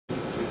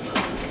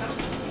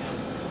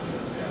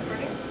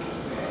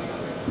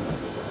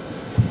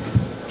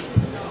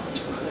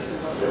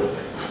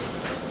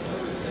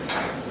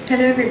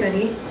Hello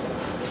everybody.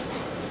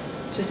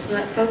 Just to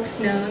let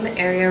folks know, in the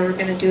area we're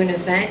going to do an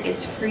event.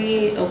 It's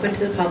free, open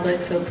to the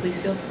public, so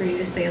please feel free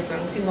to stay as long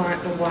as you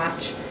want and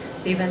watch.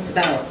 The event's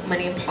about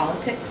money and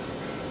politics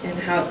and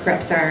how it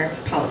corrupts our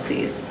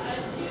policies.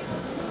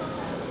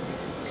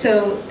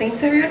 So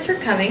thanks everyone for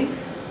coming.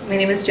 My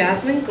name is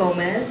Jasmine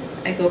Gomez.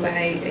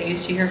 I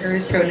use she, her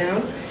as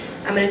pronouns.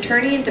 I'm an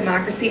attorney and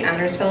democracy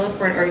honors fellow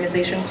for an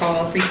organization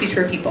called Free Speech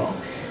for People.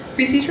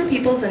 Free Speech for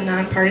People is a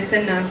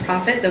nonpartisan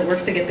nonprofit that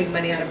works to get big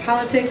money out of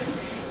politics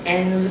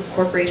and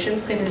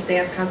corporations claiming that they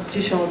have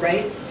constitutional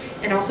rights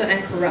and also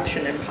end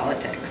corruption in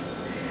politics.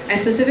 I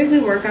specifically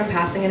work on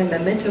passing an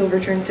amendment to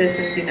overturn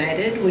Citizens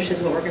United, which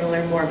is what we're going to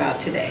learn more about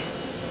today.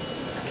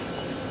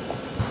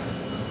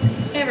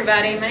 Hey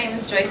everybody, my name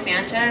is Joyce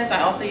Sanchez.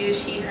 I also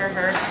use she, her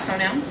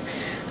pronouns.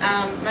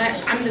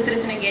 I'm the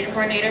Citizen Engagement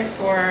Coordinator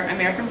for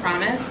American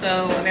Promise.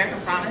 So American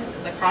Promise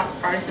is a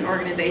cross-partisan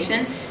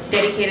organization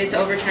dedicated to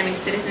overturning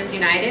Citizens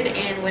United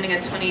and winning a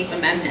 28th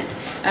Amendment.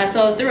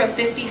 So through a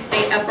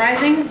 50-state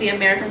uprising, the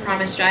American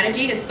Promise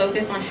strategy is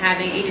focused on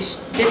having a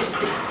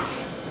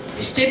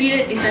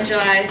distributed,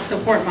 decentralized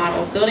support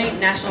model, building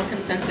national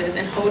consensus,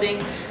 and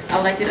holding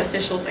elected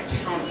officials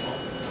accountable.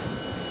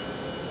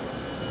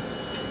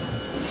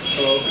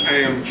 Hello, I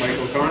am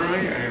Michael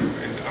Conroy. I am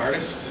an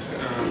artist,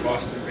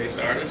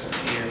 Boston-based artist,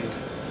 and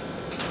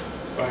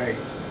by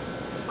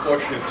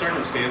fortunate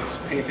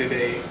circumstance painted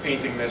a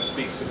painting that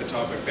speaks to the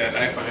topic that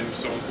I find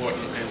so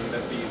important and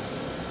that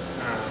these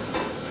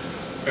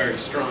very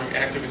strong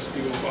activist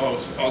people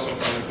also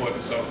find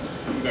important. So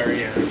I'm very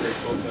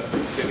grateful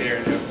to sit here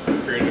and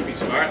have created a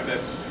piece of art that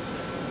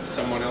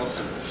someone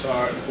else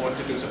saw it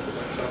important to do something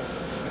with. So.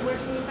 Where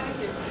can you find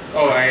you?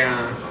 Oh,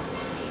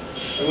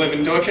 I live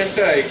in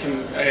Dorchester. I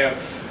have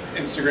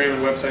Instagram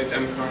and websites,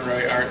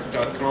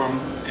 mconroyart.com,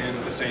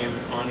 and the same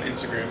on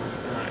Instagram,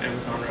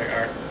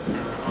 mconroyart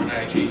on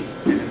IG,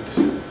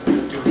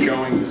 and do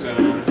showings,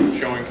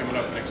 showing coming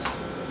up next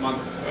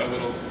month, a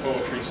little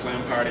poetry slam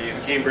party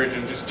in Cambridge,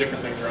 and just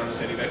different things around the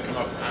city that come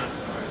up,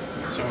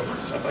 so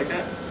stuff like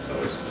that.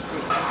 So it's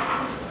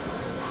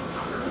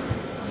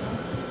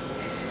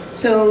good.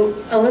 So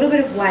a little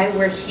bit of why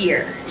we're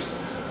here.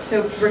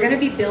 So we're going to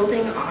be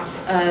building off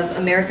of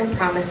American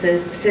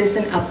Promise's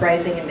Citizen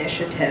Uprising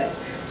Initiative.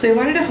 So we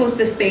wanted to host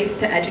a space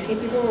to educate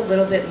people a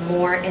little bit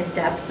more in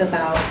depth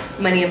about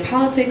money in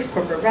politics,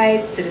 corporate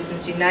rights,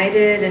 Citizens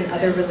United, and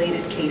other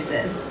related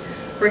cases.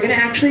 We're going to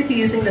actually be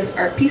using this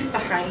art piece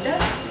behind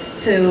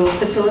us to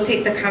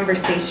facilitate the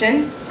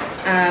conversation.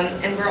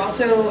 And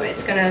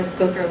it's going to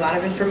go through a lot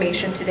of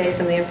information today.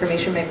 Some of the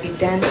information might be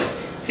dense.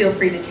 Feel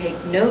free to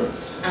take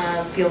notes.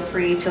 Feel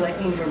free to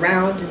move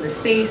around in the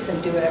space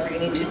and do whatever you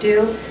need to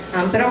do.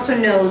 But also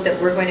know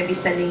that we're going to be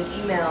sending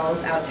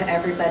emails out to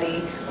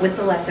everybody with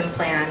the lesson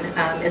plan,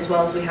 as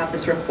well as we have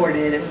this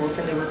recorded, and we'll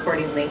send a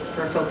recording link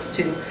for folks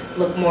to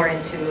look more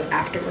into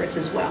afterwards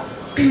as well.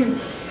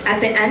 At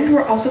the end,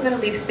 we're also going to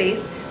leave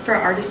space for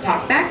artist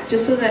talkback,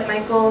 just so that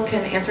Michael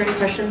can answer any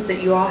questions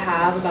that you all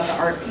have about the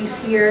art piece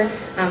here,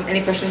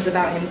 any questions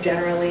about him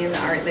generally and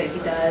the art that he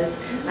does,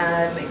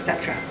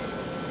 etc.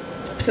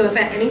 So if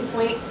at any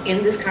point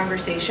in this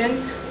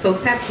conversation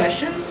folks have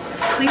questions,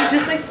 please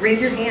just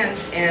raise your hand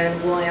and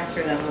we'll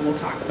answer them and we'll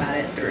talk about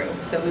it through.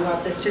 So we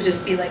want this to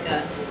just be like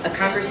a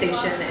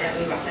conversation, and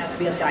we want that to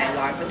be a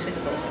dialogue between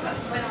the both of us.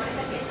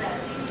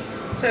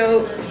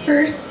 So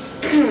first,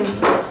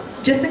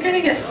 just to kind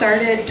of get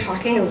started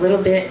talking a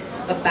little bit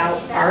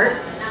about art,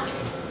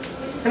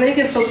 I'm going to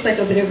give folks a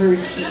bit of a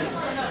routine,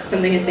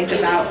 something to think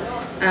about.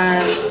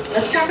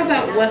 Let's talk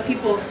about what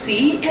people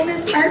see in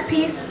this art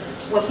piece,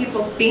 what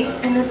people think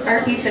in this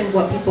art piece, and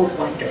what people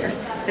wonder.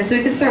 And so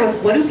we can start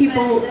with what do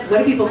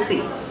people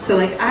see? So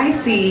I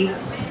see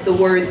the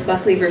words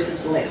Buckley versus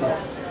Vallejo.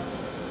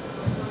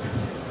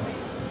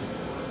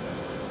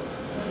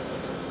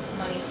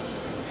 Money.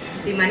 You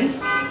see money?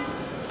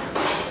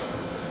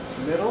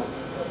 Middle?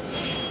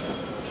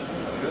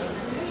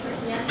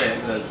 I'd say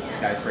the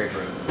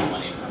skyscraper of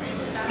money.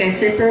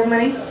 Skyscraper of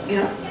money?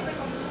 Yeah.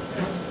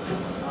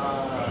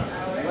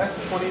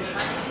 West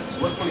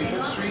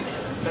 25th Street,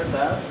 10th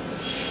Ave.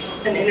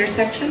 An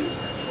intersection?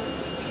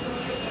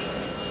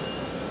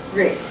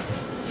 Great.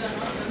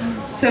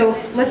 So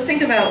let's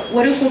think about,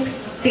 what do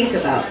folks think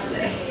about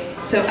this?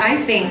 So I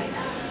think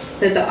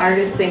that the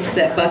artist thinks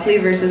that Buckley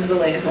versus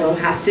Vallejo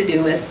has to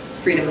do with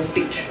freedom of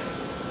speech.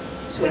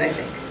 That's what I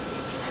think.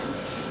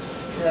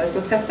 Do other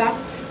folks have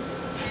thoughts?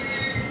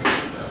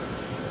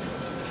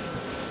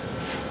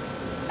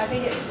 I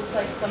think it looks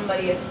like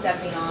somebody is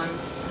stepping on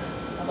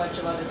a bunch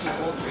of other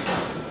people.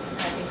 And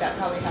I think that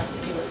probably has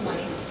to do with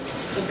money.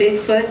 A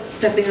Bigfoot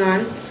stepping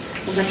on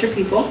a bunch of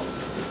people.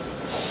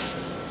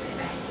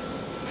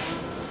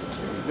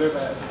 They're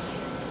bad.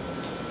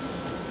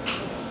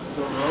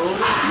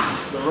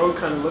 The road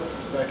kind of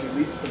looks like it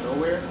leads to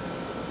nowhere.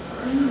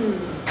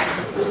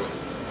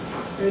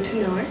 Road to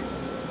nowhere.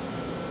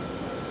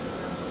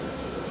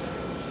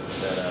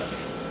 That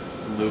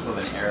loop of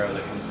an arrow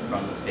that comes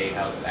from the State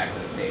House back to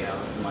the State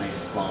House, the money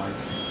is flowing.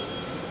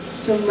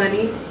 So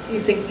money, you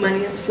think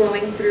money is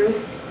flowing through?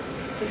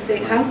 The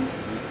State House?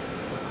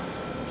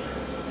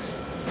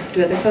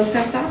 Do other folks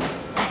have thoughts?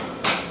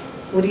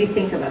 What do you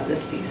think about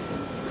this piece?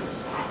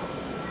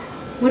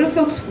 What do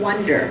folks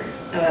wonder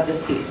about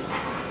this piece?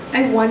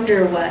 I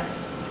wonder what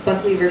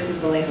Buckley versus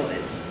Vallejo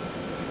is.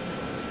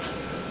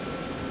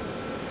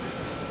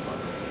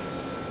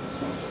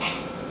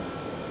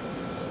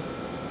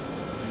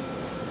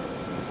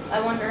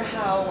 I wonder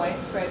how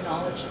widespread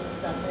knowledge this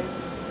stuff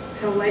is.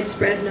 How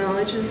widespread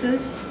knowledge this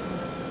is?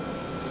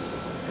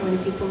 How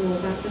many people know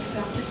about this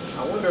topic?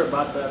 I wonder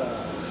about that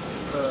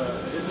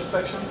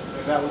intersection.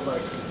 If that was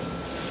like,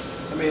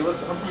 I mean, it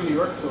looks. I'm from New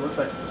York, so it looks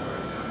like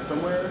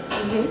somewhere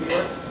in New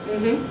York.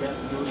 It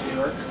has to do with New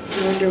York.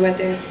 You wonder what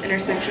this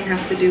intersection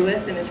has to do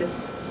with, and if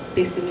it's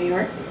based in New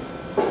York?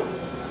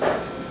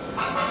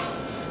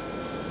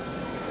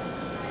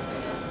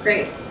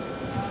 Great.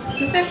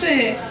 So it's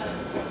actually,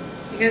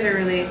 you guys are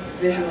really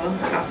visual.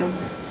 It's awesome.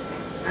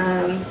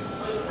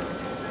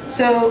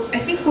 So I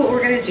think what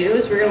we're going to do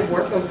is we're going to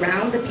work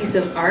around the piece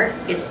of art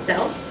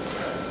itself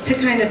to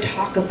kind of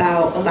talk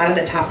about a lot of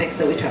the topics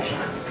that we touched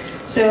on.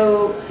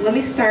 So let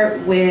me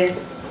start with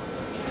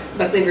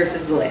Buckley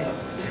versus Vallejo.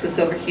 This is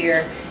over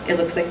here. It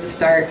looks like the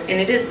start, and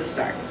it is the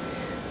start.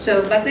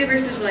 So Buckley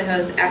versus Vallejo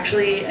is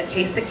actually a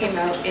case that came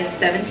out in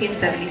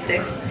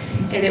 1776,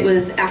 and it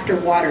was after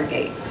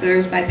Watergate. So there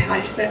was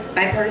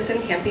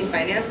bipartisan campaign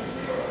finance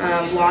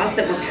laws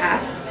that were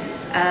passed,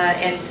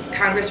 and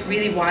Congress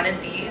really wanted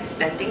these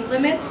spending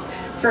limits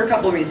for a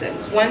couple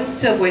reasons. One,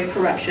 to avoid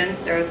corruption.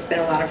 There's been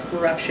a lot of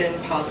corruption in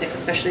politics,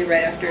 especially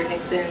right after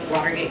Nixon,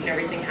 Watergate, and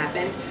everything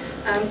happened.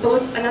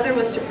 But another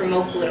was to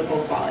promote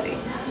political equality.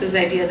 So this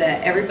idea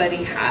that everybody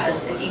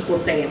has an equal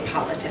say in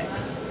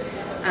politics.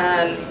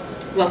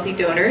 Wealthy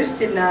donors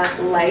did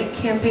not like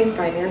campaign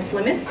finance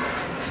limits,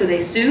 so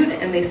they sued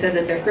and they said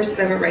that their First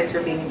Amendment rights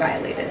were being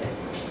violated.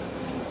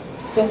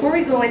 Before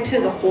we go into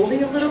the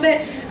holding a little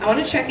bit, I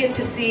want to check in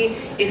to see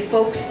if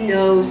folks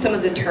know some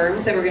of the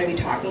terms that we're going to be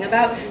talking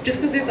about, just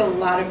because there's a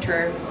lot of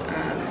terms,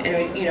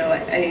 and you know,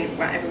 I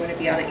want everyone to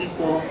be on an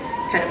equal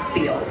kind of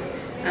field.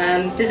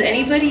 Does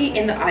anybody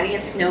in the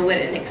audience know what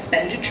an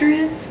expenditure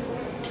is?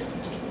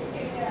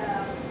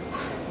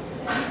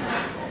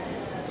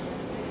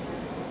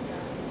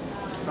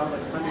 Sounds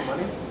like spending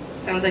money.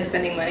 Sounds like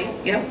spending money,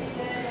 yep.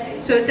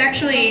 So it's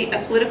actually a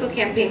political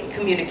campaign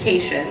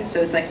communication,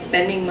 so it's like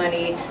spending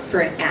money for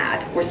an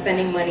ad or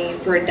spending money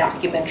for a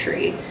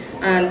documentary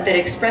that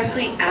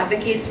expressly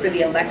advocates for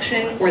the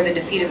election or the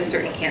defeat of a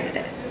certain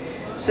candidate.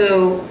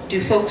 So do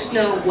folks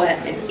know what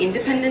an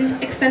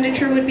independent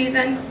expenditure would be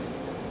then?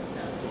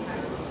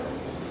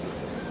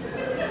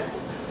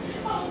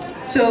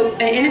 So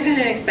an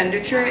independent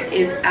expenditure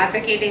is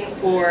advocating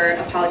for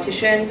a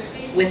politician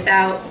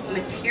without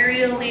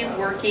materially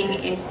working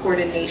in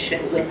coordination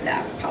with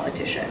that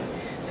politician.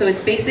 So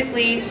it's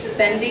basically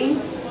spending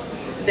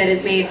that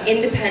is made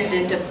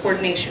independent of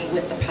coordination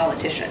with the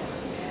politician.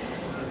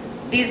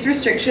 These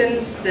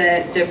restrictions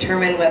that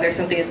determine whether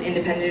something is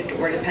independent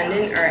or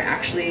dependent are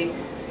actually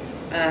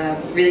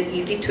really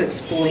easy to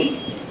exploit.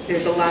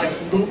 There's a lot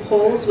of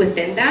loopholes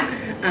within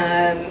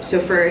that. So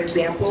for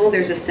example,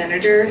 there's a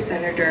senator,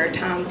 Senator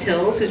Tom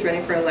Tills, who's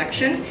running for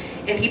election,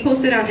 and he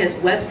posted on his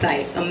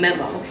website a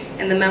memo,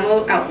 and the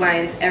memo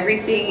outlines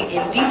everything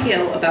in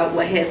detail about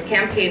what his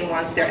campaign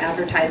wants their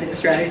advertising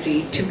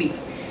strategy to be.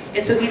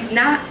 And so he's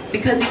not,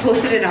 because he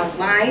posted it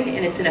online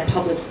and it's in a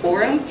public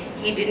forum,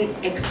 he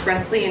didn't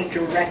expressly and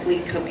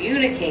directly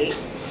communicate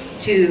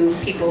to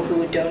people who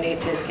would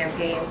donate to his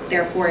campaign,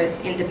 therefore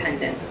it's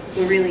independent.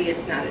 But really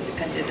it's not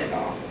independent at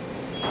all.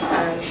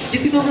 Do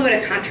people know what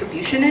a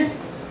contribution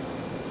is?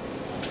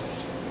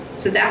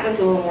 So that one's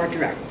a little more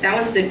direct. That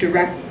one's the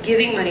direct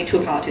giving money to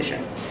a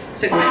politician.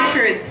 So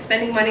expenditure is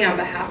spending money on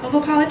behalf of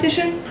a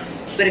politician,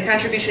 but a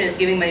contribution is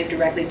giving money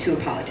directly to a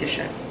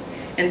politician.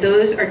 And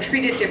those are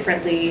treated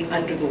differently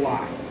under the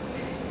law.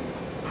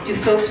 Do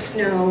folks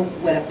know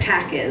what a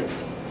PAC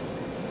is?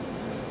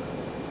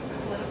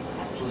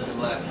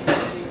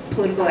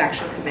 Political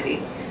Action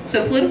Committee.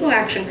 So a political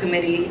action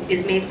committee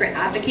is made for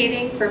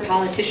advocating for a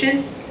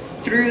politician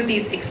through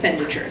these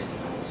expenditures.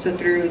 So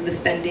through the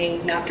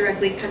spending, not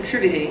directly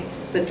contributing,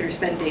 but through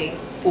spending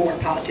for a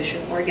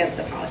politician or against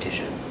a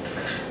politician.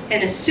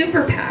 And a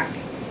super PAC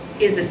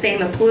is the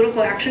same, a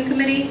political action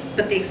committee,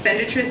 but the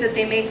expenditures that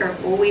they make are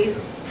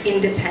always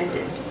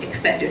independent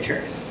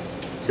expenditures.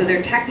 So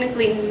they're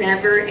technically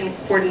never in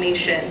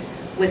coordination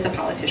with a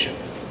politician.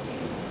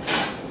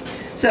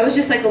 So that was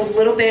just like a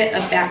little bit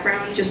of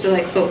background, just so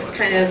like folks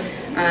kind of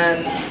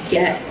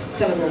get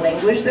some of the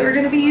language that we're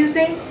going to be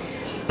using.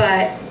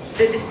 But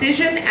the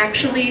decision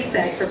actually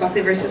said for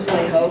Buckley versus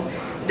Vallejo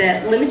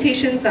that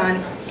limitations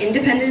on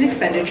independent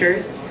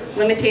expenditures,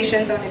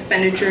 limitations on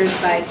expenditures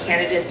by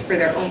candidates for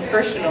their own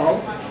personal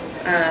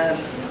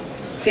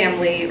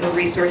family or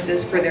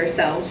resources for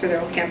themselves, for their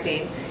own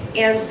campaign,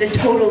 and the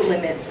total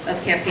limits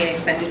of campaign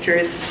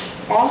expenditures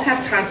all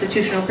have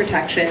constitutional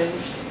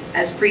protections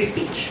as free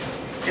speech.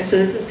 And so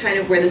this is kind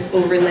of where this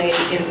overlay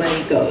in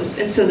money goes.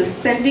 And so the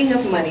spending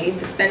of money,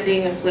 the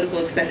spending of political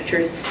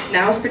expenditures,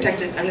 now is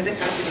protected under the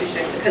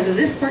Constitution because of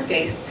this court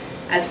case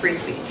as free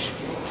speech.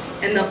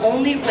 And the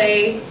only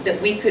way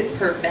that we could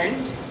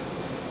prevent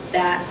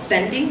that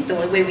spending, the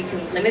only way we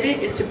can limit it,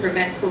 is to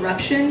prevent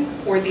corruption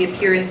or the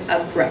appearance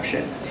of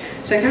corruption.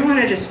 So I kind of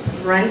want to just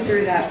run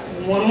through that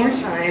one more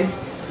time,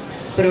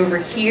 but over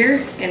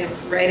here and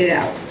write it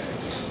out.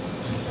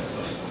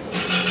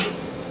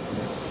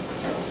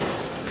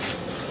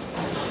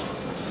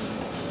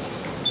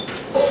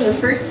 So the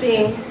first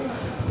thing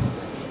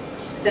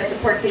that the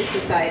court case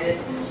decided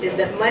is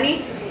that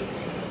money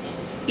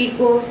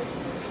equals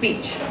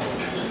speech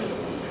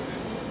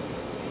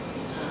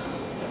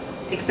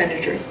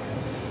expenditures.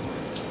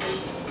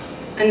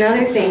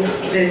 Another thing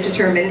that it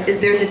determined is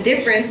there's a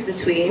difference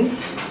between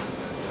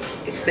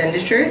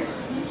expenditures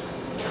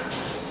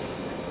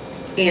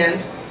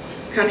and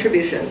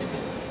contributions.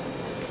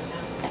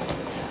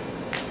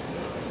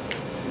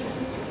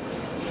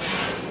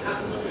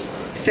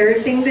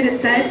 Third thing that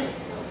it said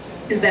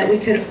is that we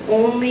could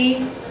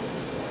only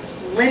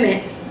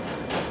limit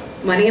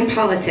money in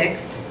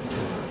politics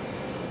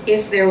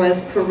if there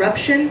was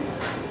corruption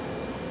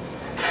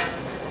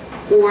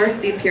or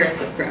the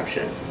appearance of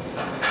corruption.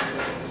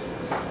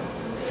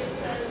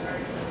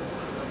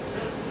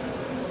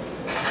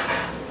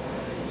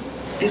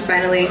 And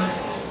finally,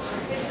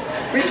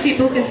 rich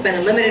people can spend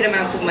unlimited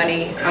amounts of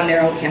money on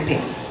their own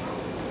campaigns.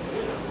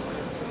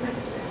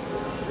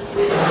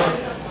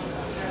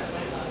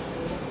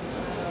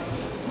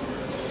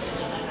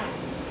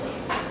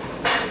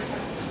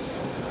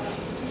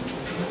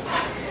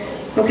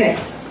 Okay,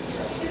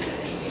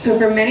 so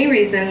for many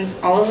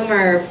reasons, all of them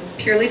are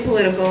purely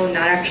political,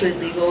 not actually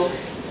legal.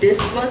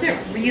 This wasn't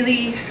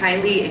really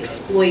highly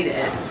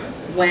exploited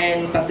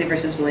when Buckley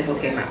versus Vallejo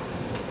came out.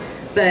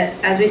 But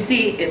as we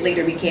see, it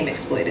later became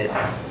exploited.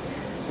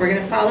 We're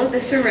going to follow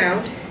this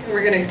around, and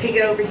we're going to take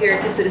it over here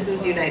to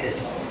Citizens United.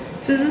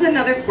 So this is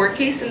another court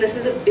case, and this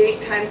is a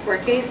big-time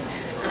court case.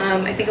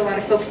 I think a lot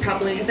of folks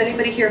probably, has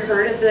anybody here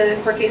heard of the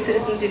court case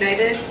Citizens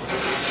United?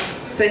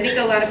 So I think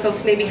a lot of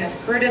folks maybe have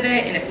heard of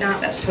it, and if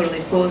not, that's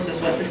totally cool. This is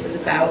what this is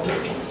about.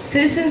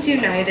 Citizens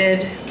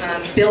United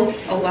built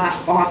a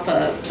lot off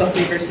of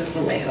Buckley versus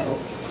Vallejo.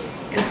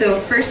 And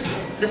so first,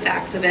 the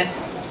facts of it.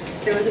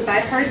 There was a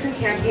bipartisan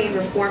campaign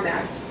reform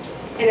act,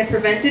 and it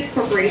prevented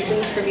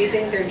corporations from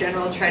using their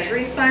general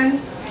treasury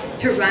funds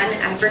to run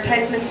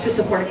advertisements to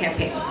support a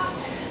campaign.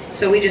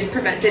 So we just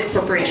prevented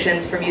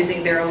corporations from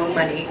using their own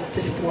money to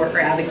support or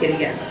advocate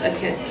against a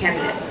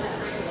candidate.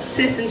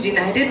 Citizens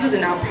United was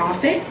a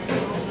nonprofit,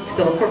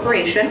 still a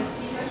corporation,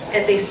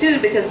 and they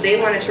sued because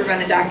they wanted to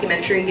run a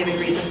documentary giving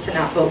reasons to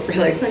not vote for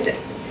Hillary Clinton.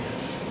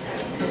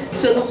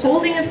 So the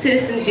holding of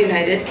Citizens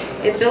United,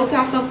 it built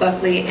off of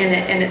Buckley,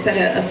 and it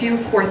said a few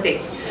core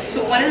things.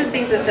 So one of the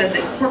things that said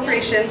that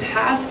corporations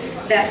have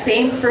that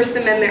same First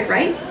Amendment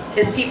right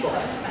as people.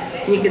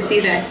 And you can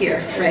see that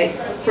here, right?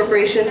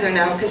 Corporations are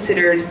now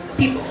considered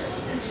people.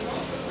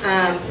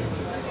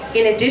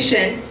 In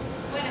addition,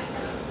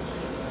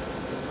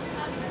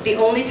 the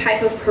only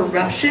type of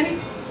corruption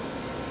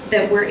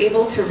that we're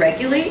able to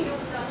regulate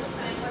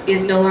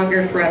is no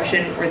longer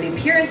corruption or the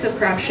appearance of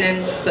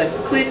corruption, but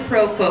quid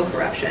pro quo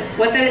corruption.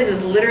 What that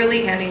is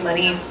literally handing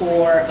money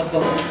for a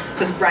vote.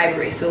 So it's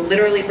bribery, so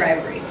literally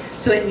bribery.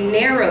 So it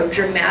narrowed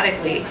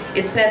dramatically.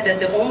 It said that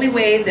the only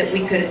way that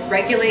we could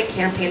regulate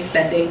campaign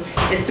spending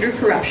is through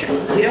corruption.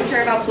 We don't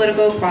care about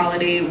political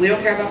equality. We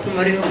don't care about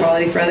promoting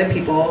equality for other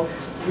people.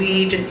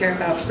 We just care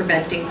about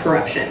preventing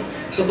corruption.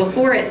 But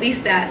before, at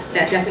least that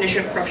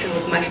definition of corruption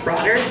was much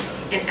broader.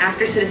 And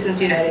after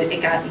Citizens United,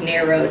 it got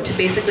narrowed to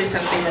basically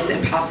something that's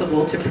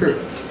impossible to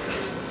prove.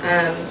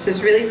 So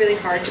it's really, really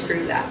hard to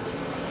prove that.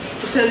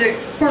 So the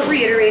court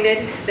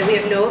reiterated that we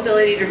have no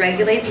ability to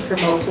regulate to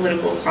promote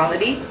political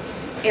equality.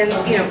 And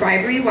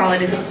bribery, while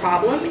it is a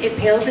problem, it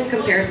pales in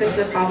comparison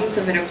to the problems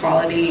of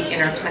inequality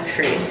in our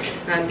country,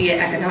 be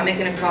it economic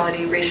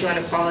inequality, racial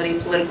inequality,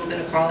 political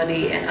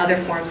inequality, and other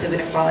forms of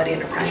inequality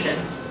and oppression.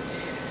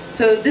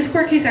 So this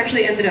court case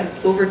actually ended up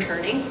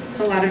overturning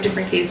a lot of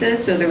different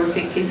cases. So there were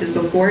cases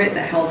before it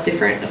that held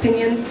different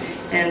opinions,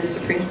 and the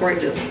Supreme Court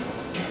just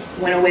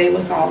went away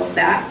with all of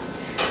that.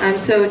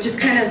 So just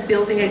kind of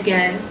building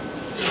again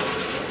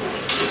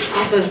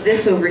off of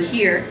this over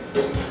here.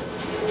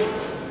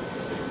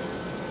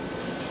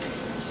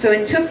 So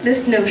it took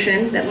this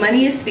notion that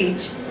money is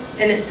speech,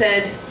 and it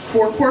said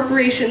for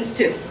corporations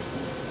too.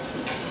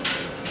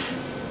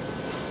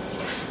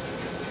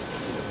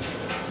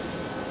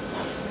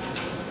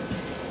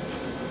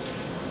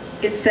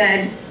 It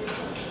said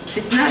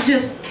it's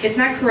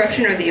not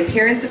corruption or the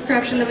appearance of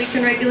corruption that we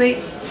can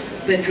regulate,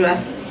 but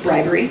just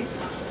bribery.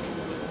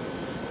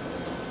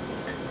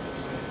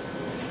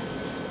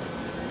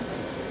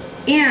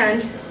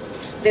 And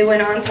they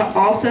went on to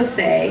also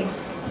say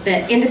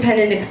that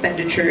independent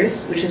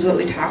expenditures, which is what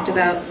we talked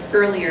about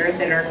earlier,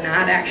 that are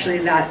not actually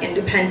that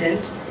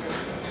independent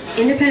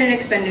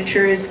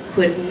expenditures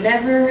could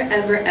never,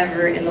 ever,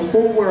 ever in the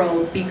whole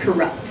world be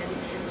corrupt.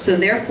 So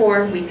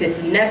therefore, we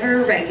could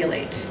never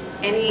regulate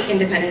any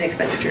independent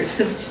expenditures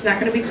because it's just not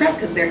going to be corrupt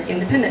because they're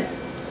independent.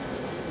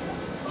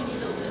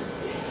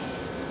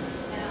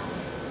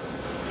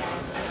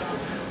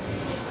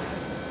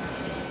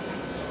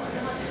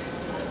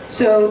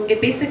 So it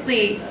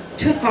basically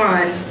took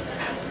on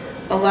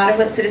a lot of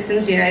what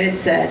Citizens United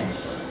said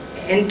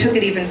and took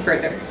it even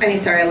further.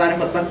 A lot of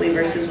what Buckley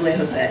versus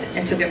Vallejo said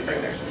and took it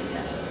further.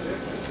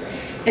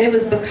 And it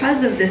was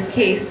because of this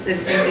case,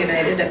 Citizens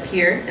United up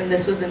here, and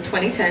this was in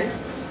 2010,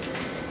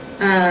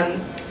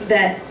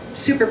 that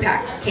super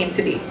PACs came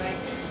to be.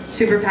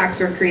 Super PACs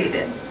were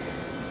created.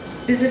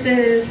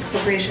 Businesses,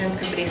 corporations,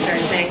 companies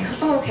started saying,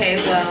 oh, okay,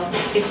 well,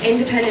 if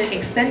independent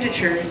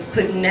expenditures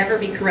could never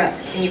be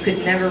corrupt and you could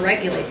never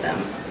regulate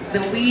them,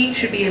 then we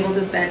should be able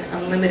to spend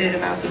unlimited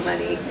amounts of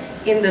money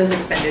in those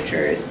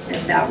expenditures, and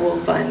that will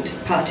fund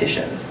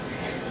politicians.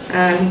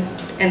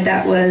 And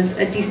that was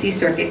a DC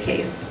Circuit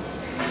case.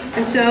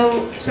 And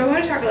so I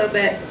want to talk a little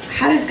bit,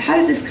 how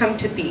did this come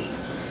to be?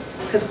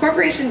 Because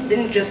corporations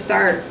didn't just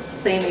start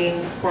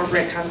claiming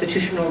corporate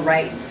constitutional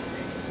rights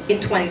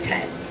in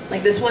 2010.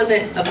 Like, this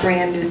wasn't a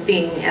brand new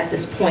thing at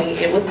this point.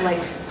 It wasn't like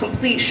a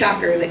complete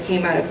shocker that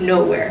came out of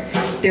nowhere.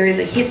 There is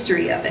a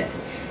history of it.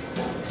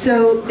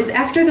 So it was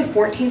after the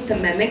 14th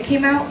Amendment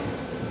came out,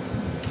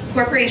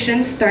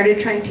 corporations started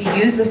trying to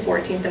use the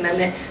 14th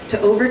Amendment to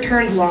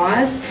overturn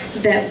laws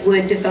that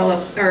would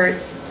develop, or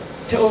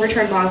to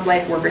overturn laws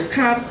like workers'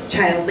 comp,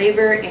 child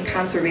labor, and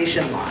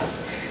conservation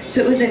laws.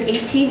 So it was in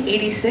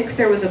 1886,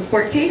 there was a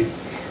court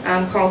case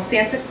called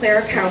Santa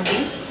Clara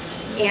County,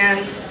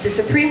 and the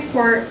Supreme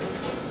Court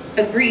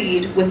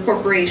agreed with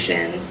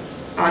corporations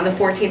on the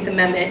 14th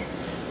Amendment,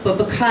 but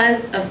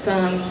because of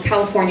some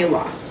California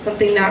law,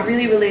 something not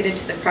really related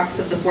to the crux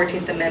of the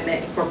 14th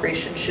Amendment,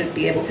 corporations should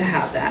be able to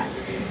have that.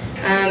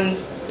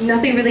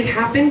 Nothing really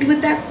happened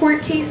with that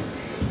court case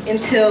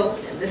until,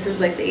 this is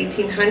like the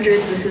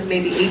 1800s, this is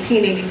maybe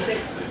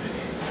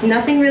 1886.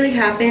 Nothing really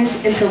happened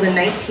until the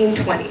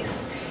 1920s.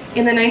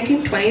 In the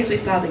 1920s, we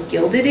saw the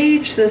Gilded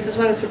Age. So this is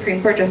when the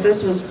Supreme Court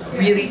justice was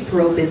really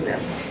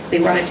pro-business. They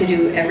wanted to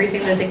do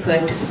everything that they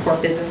could to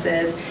support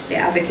businesses. They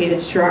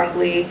advocated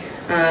strongly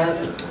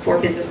for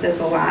businesses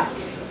a lot.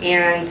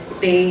 And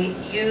they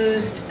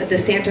used the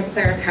Santa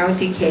Clara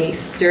County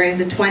case during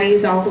the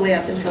 20s all the way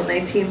up until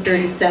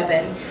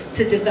 1937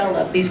 to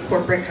develop these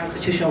corporate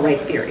constitutional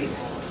right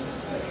theories.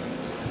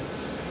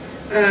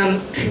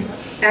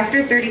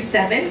 After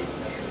 37,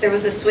 there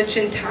was a switch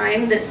in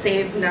time that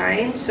saved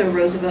 9, so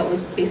Roosevelt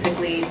was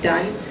basically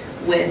done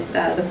with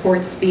the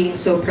courts being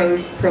so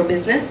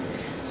pro-business.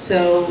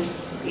 So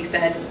he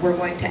said, we're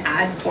going to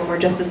add 4 more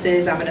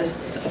justices, I'm going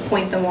to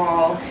appoint them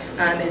all,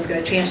 and it's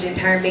going to change the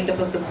entire makeup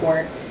of the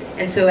court.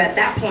 And so at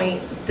that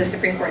point, the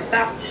Supreme Court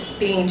stopped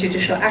being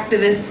judicial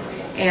activists,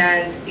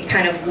 and it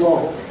kind of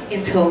lulled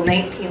until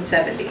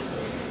 1970.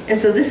 And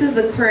so this is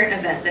the current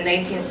event, the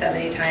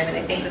 1970 time, and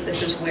I think that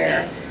this is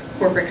where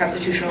corporate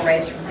constitutional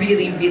rights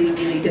really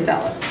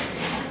developed.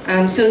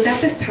 So it's at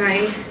this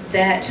time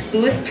that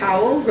Lewis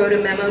Powell wrote a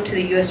memo to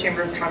the U.S.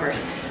 Chamber of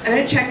Commerce. I'm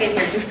going to check in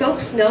here. Do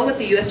folks know what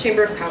the U.S.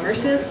 Chamber of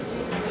Commerce is?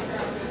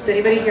 Does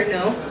anybody here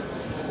know?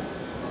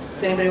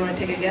 Does anybody want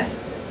to take a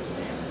guess?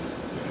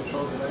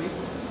 Control the money?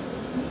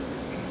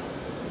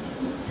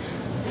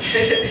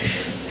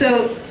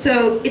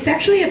 So it's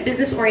actually a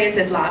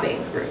business-oriented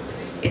lobbying group.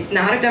 It's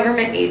not a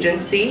government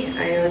agency.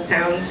 I know it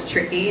sounds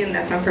tricky, and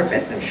that's on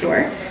purpose, I'm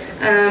sure.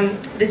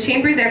 The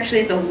Chamber is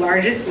actually the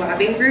largest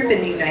lobbying group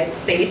in the United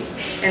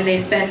States, and they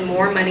spend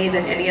more money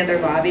than any other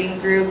lobbying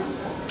group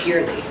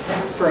yearly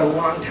for a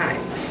long time.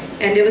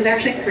 And it was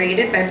actually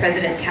created by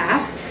President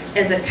Taft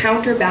as a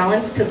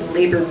counterbalance to the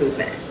labor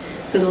movement.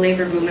 So the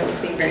labor movement was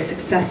being very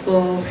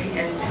successful,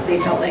 and they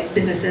felt like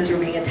businesses were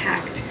being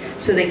attacked,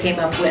 so they came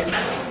up with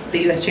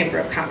the U.S. Chamber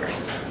of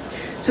Commerce.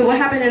 So what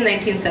happened in the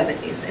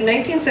 1970s? In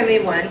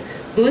 1971,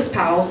 Lewis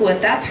Powell, who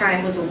at that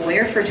time was a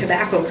lawyer for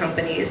tobacco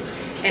companies,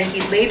 and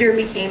he later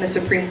became a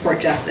Supreme Court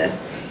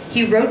justice,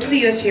 he wrote to the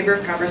U.S. Chamber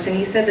of Commerce and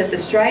he said that the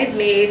strides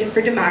made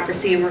for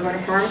democracy were going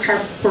to harm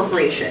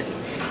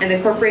corporations, and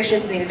the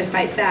corporations needed to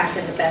fight back,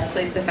 and the best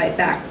place to fight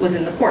back was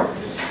in the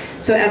courts.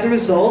 So as a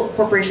result,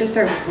 corporations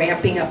started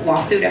ramping up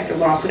lawsuit after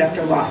lawsuit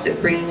after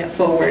lawsuit, bringing it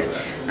forward,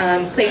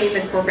 claiming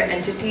that corporate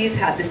entities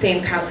had the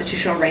same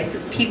constitutional rights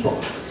as people.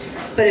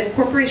 But if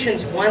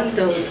corporations won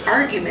those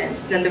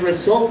arguments, then the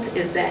result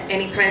is that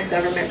any kind of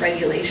government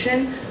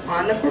regulation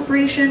on the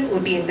corporation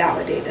would be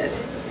invalidated.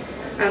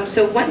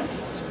 So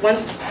once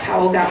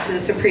Powell got to the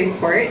Supreme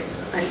Court,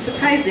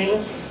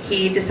 unsurprising,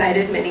 he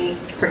decided many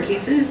court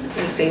cases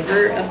in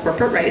favor of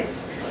corporate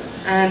rights.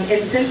 And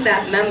since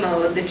that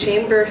memo, the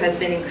Chamber has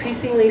been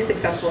increasingly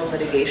successful in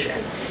litigation.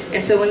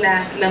 And so when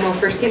that memo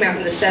first came out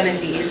in the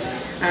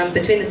 70s,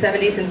 between the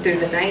 70s and through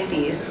the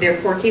 90s, their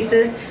court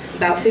cases,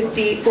 about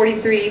 43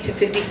 to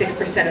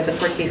 56% of the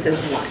court cases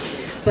won.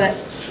 But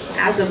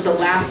as of the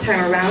last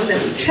time around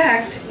that we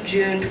checked,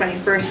 June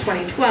 21st,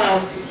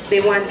 2012, they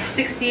won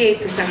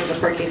 68% of the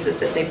court cases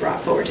that they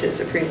brought forward to the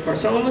Supreme Court.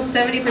 So almost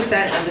 70%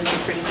 of the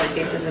Supreme Court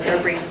cases that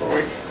they're bringing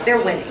forward,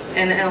 they're winning.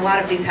 And a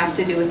lot of these have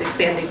to do with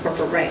expanding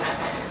corporate rights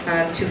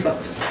to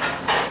folks.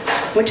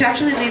 Which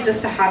actually leads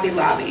us to Hobby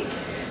Lobby.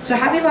 So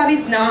Hobby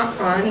Lobby's not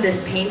on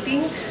this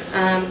painting,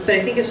 but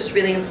I think it's just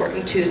really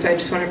important too, so I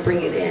just want to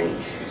bring it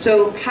in.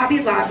 So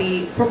Hobby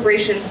Lobby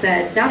Corporation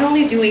said, not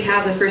only do we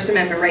have the First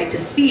Amendment right to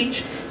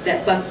speech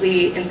that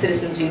Buckley and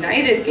Citizens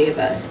United gave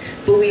us,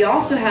 but we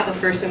also have a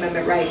First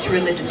Amendment right to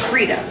religious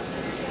freedom.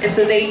 And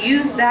so they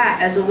used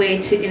that as a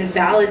way to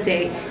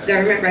invalidate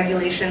government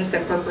regulations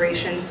that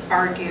corporations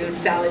argued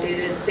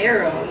validated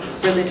their own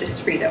religious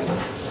freedom.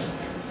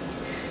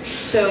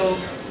 So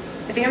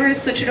I think I'm going to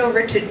switch it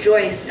over to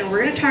Joyce, and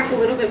we're going to talk a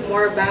little bit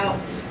more about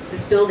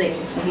this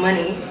building of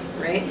money,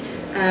 right?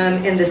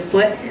 And this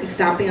foot and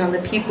stomping on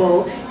the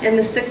people, and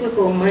the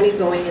cyclical money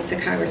going into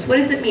Congress. What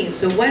does it mean?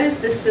 So what does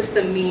this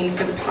system mean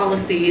for the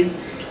policies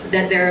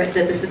that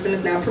the system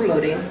is now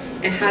promoting,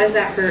 and how does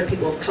that hurt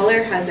people of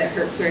color? How does that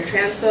hurt queer and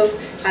trans folks?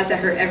 How does that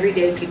hurt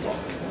everyday people?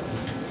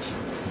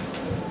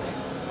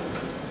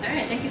 All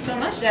right, thank you so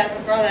much,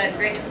 Jasmine, for all that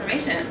great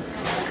information.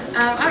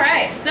 All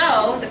right,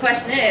 so the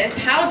question is,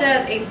 how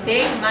does a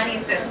big money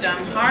system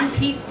harm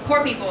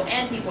poor people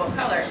and people of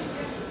color?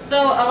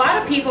 So a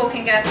lot of people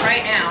can guess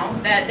right now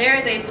that there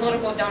is a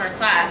political donor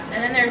class,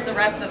 and then there's the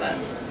rest of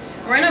us.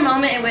 We're in a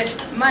moment in which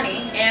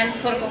money and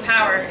political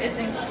power is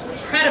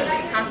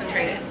incredibly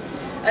concentrated.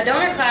 A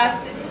donor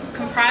class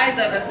comprised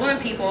of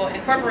affluent people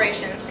and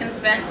corporations can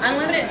spend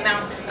unlimited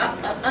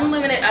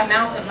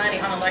amounts of money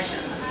on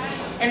elections.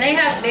 And they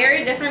have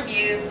very different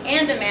views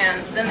and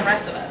demands than the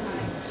rest of us.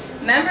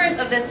 Members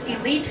of this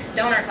elite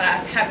donor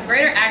class have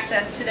greater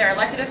access to their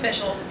elected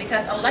officials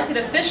because elected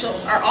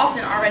officials are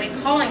often already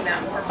calling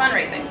them for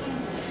fundraising.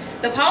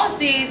 The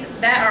policies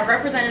that our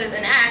representatives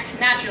enact,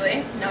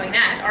 naturally, knowing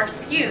that, are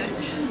skewed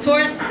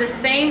toward the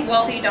same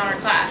wealthy donor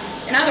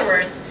class. In other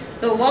words,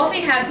 the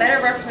wealthy have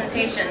better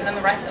representation than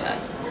the rest of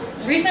us.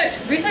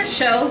 Research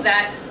shows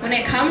that when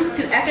it comes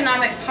to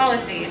economic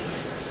policies,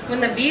 when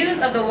the views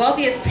of the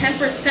wealthiest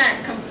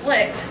 10%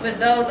 conflict with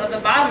those of the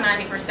bottom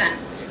 90%,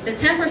 the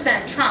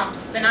 10%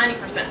 trumps the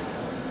 90%.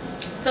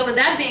 So with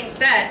that being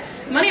said,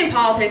 money in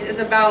politics is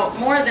about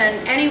more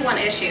than any one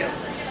issue.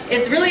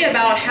 It's really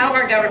about how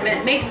our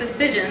government makes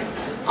decisions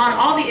on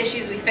all the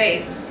issues we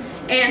face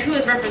and who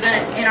is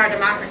represented in our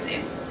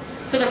democracy.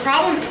 So the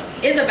problem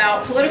is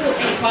about political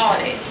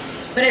inequality,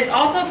 but it's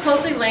also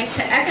closely linked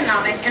to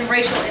economic and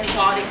racial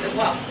inequalities as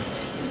well.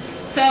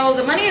 So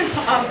the money in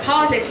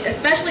politics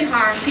especially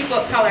harms people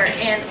of color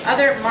and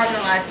other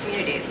marginalized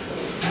communities.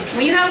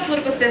 When you have a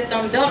political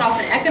system built off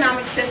an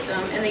economic system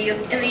in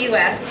the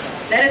U.S.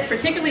 that is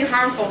particularly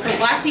harmful for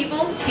black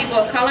people, people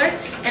of color,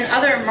 and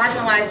other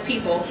marginalized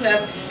people who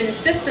have been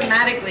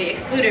systematically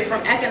excluded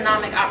from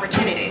economic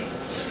opportunity.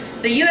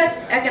 The U.S.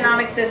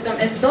 economic system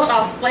is built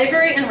off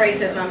slavery and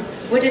racism,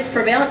 which is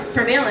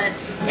prevalent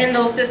in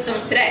those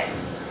systems today.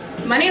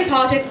 Money in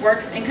politics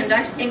works in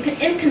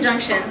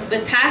conjunction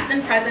with past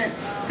and present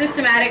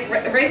systematic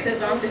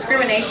racism,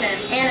 discrimination,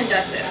 and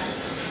injustice.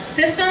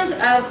 Systems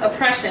of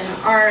oppression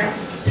are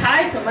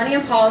tied to money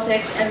in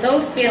politics, and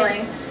those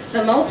feeling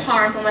the most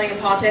harm from money in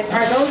politics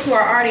are those who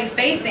are already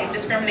facing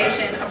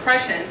discrimination,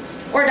 oppression,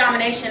 or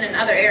domination in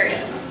other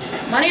areas.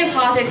 Money in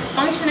politics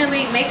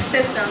functionally makes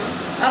systems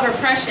of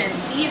oppression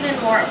even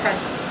more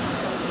oppressive.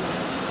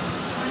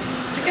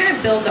 To kind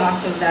of build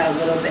off of that a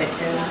little bit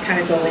and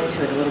kind of go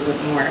into it a little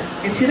bit more.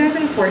 In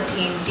 2014,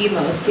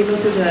 Demos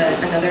is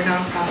another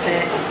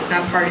nonprofit,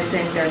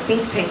 nonpartisan, they're a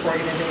think tank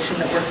organization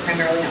that works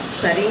primarily on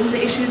studying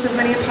the issues of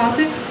money in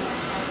politics.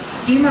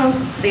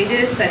 Demos, they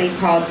did a study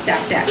called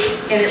Stacked Deck,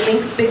 and it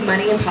links big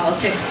money in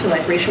politics to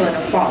like racial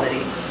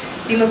inequality.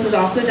 Demos has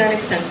also done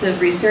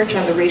extensive research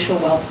on the racial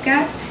wealth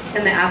gap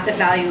and the asset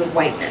value of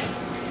whiteness.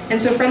 And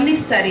so from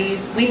these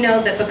studies, we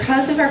know that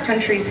because of our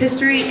country's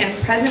history and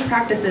present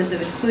practices of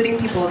excluding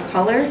people of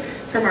color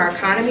from our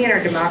economy and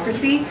our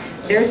democracy,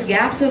 there's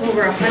gaps of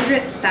over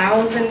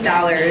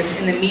 $100,000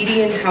 in the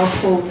median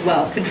household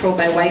wealth controlled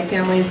by white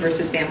families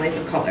versus families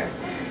of color.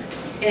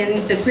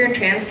 In the queer and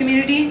trans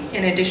community,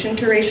 in addition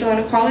to racial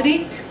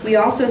inequality, we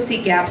also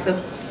see gaps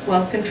of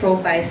wealth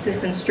controlled by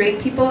cis and straight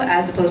people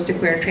as opposed to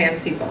queer and trans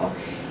people.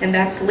 And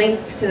that's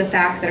linked to the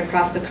fact that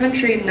across the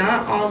country,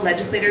 not all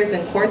legislators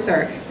and courts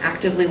are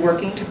actively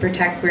working to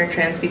protect queer and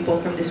trans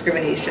people from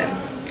discrimination.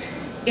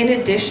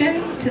 In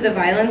addition to the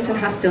violence and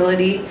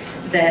hostility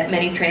that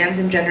many trans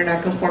and gender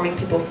nonconforming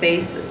people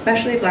face,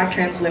 especially black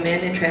trans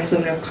women and trans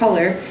women of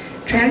color,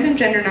 trans and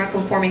gender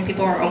nonconforming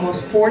people are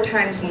almost 4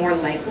 times more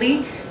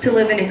likely to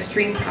live in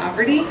extreme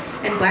poverty,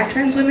 and black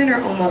trans women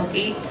are almost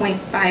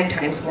 8.5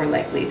 times more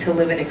likely to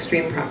live in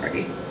extreme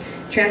poverty.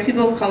 Trans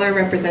people of color are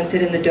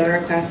represented in the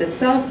donor class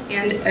itself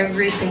and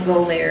every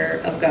single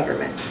layer of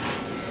government.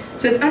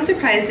 So it's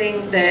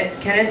unsurprising that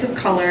candidates of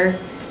color,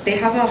 they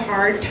have a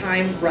hard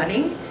time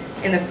running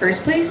in the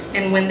first place,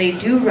 and when they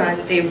do run,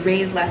 they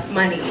raise less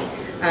money,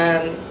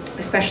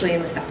 especially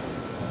in the South.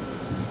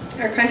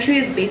 Our country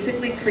has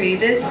basically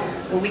created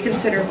what we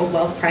consider a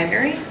wealth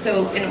primary.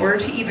 So in order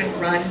to even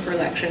run for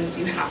elections,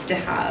 you have to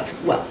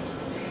have wealth.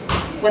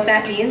 What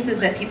that means is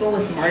that people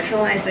with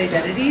marginalized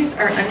identities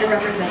are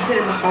underrepresented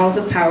in the halls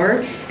of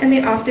power, and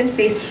they often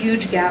face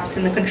huge gaps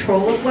in the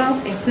control of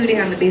wealth,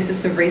 including on the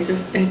basis of race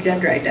and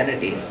gender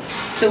identity.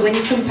 So when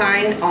you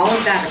combine all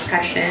of that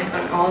oppression,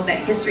 and all of that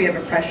history of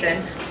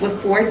oppression,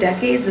 with 4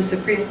 decades of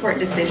Supreme Court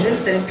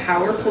decisions that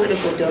empower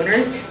political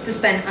donors to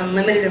spend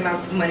unlimited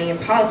amounts of money in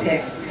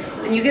politics,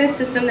 then you get a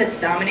system that's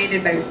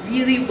dominated by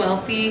really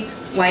wealthy,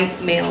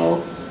 white,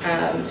 male,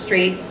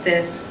 straight,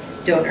 cis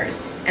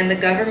donors. And the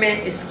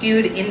government is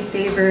skewed in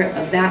favor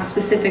of that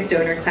specific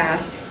donor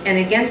class and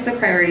against the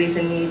priorities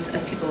and needs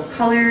of people of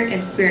color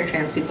and queer and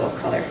trans people of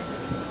color.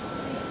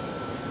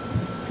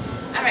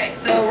 All right,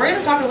 so we're going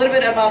to talk a little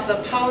bit about the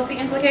policy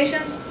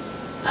implications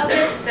of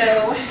this.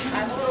 So I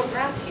have a little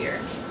graph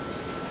here.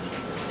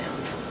 Take this down.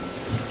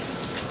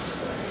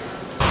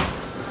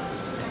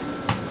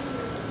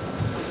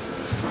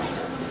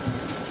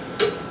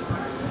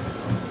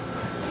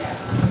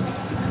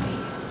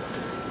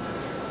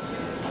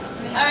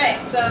 All right,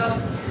 so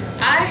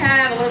I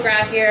have a little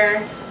graph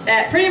here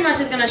that pretty much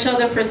is going to show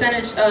the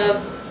percentage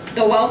of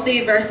the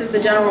wealthy versus the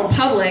general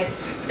public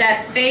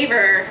that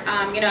favor,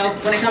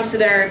 when it comes to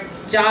their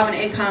job and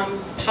income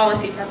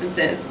policy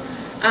preferences.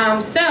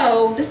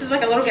 So this is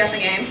like a little guessing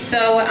game.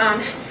 So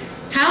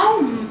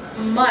how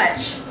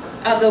much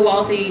of the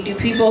wealthy do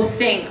people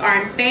think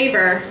are in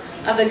favor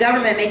of the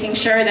government making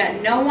sure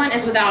that no one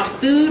is without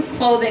food,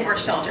 clothing, or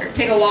shelter?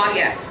 Take a wild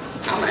guess.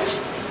 How much?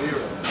 0.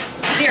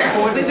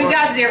 0. We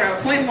got 0.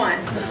 0.1.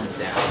 Rounds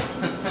down.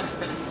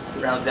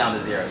 Rounds down to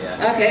 0,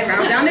 yeah. Okay,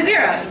 rounds down to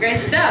 0.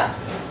 Great stuff.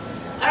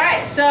 All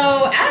right,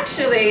 so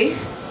actually,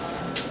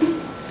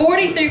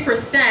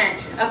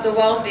 43% of the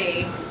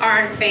wealthy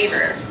are in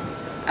favor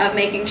of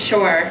making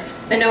sure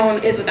that no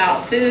one is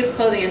without food,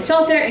 clothing, and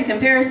shelter in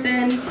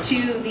comparison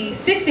to the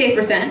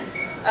 68%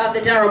 of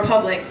the general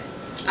public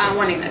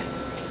wanting this.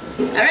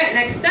 All right,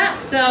 next up.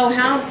 So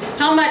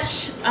how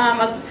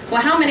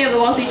many of the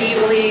wealthy do you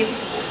believe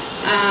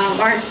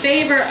are in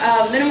favor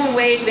of minimum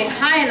wage being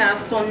high enough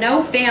so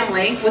no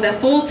family with a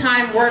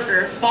full-time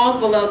worker falls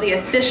below the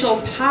official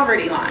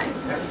poverty line?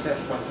 Can I just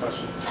ask one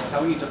question?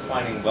 How are you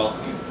defining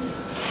wealthy?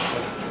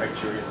 What's the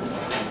criteria for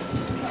wealthy?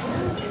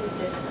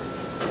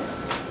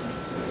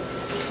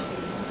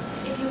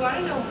 If you want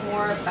to know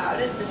more about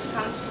it, this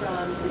comes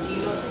from the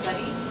DEMO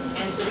study,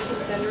 and so we can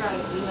send around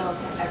an email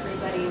to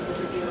everybody with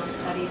the DEMO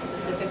study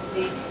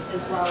specifically,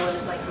 as well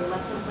as like the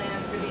lesson plan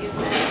for the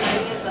event, and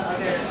any of the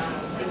other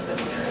things that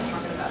we're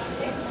talking about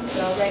today.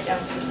 So I'll write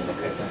down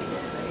specifically the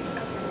DEMO study.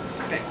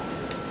 Okay.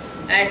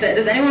 All right, so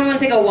does anyone want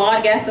to take a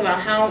wild guess about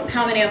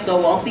how many of the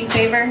wealthy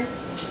favor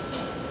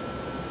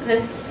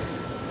this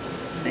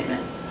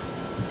statement?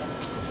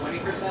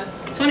 20%?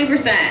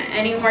 20%.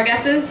 Any more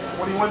guesses?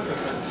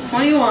 21%.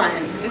 21.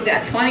 We've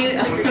got 21.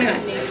 All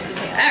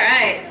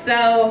right,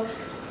 so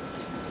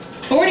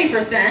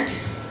 40%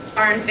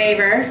 are in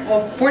favor,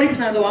 well,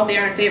 40% of the wealthy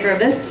are in favor of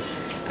this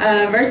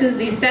versus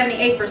the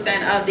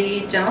 78% of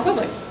the general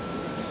public.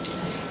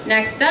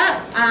 Next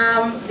up,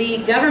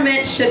 the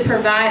government should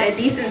provide a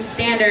decent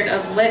standard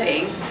of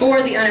living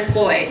for the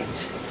unemployed.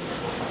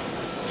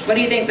 What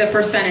do you think the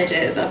percentage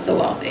is of the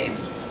wealthy?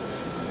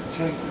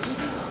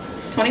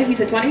 20, you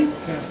said 20?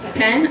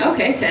 10,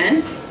 okay,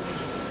 10.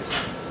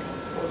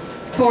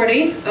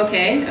 40,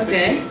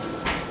 okay.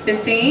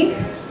 15.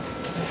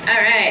 All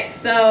right,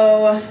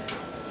 so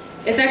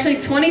it's actually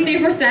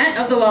 23%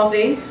 of the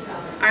wealthy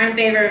are in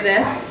favor of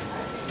this,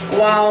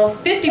 while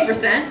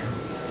 50%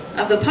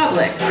 of the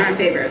public are in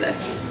favor of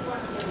this.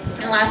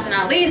 And last but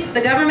not least,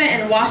 the government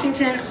in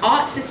Washington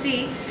ought to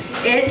see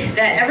it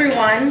that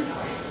everyone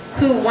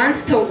who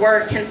wants to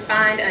work can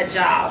find a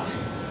job.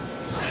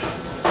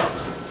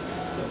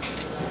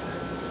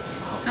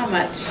 How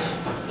much?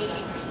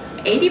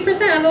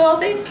 80% of the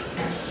wealthy?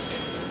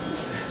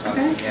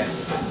 Okay. Yeah.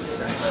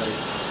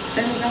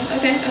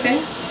 Okay.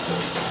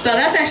 So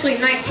that's actually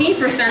 19%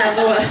 of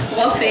the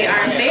wealthy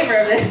are in favor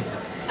of this,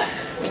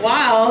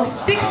 while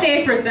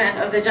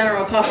 68% of the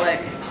general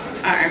public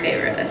are in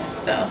favor of this.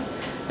 So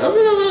those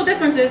are the little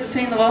differences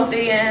between the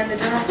wealthy and the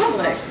general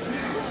public.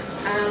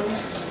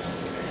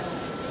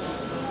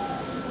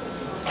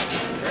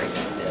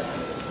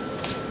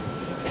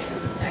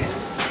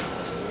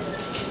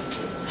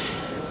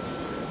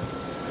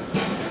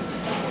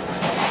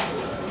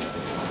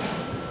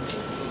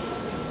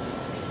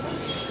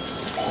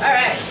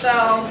 Alright,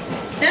 so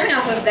stemming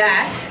off of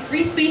that,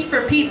 Free Speech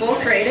for People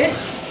created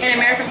and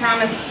American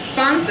Promise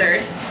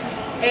co-sponsored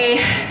a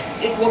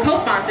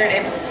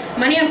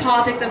Money in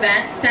Politics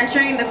event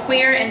centering the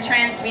queer and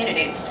trans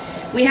community.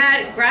 We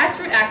had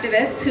grassroots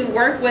activists who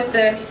work with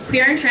the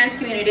queer and trans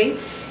community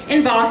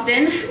in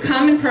Boston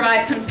come and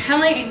provide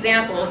compelling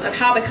examples of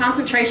how the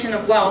concentration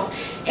of wealth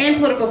and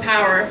political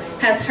power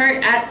has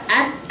hurt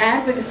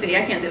advocacy,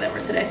 I can't say that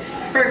word today,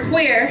 for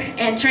queer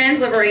and trans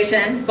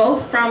liberation,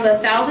 both from the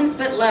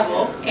 1,000-foot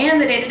level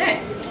and the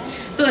day-to-day.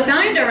 So the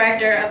founding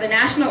director of the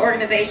national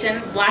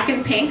organization Black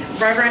and Pink,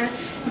 Reverend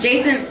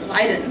Jason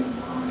Leiden,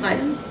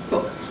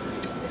 cool,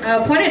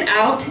 pointed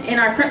out in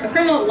our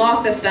criminal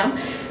law system,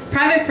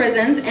 private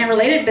prisons and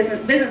related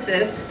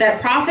businesses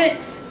that profit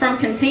from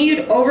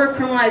continued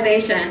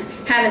over-criminalization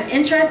have an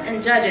interest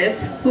in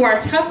judges who are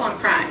tough on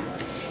crime.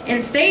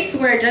 In states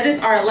where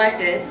judges are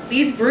elected,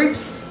 these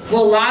groups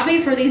will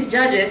lobby for these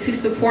judges who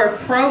support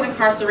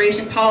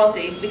pro-incarceration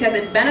policies because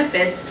it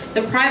benefits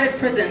the private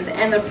prisons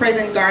and the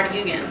prison guard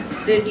unions.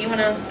 So do you want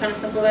to kind of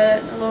simplify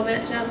that a little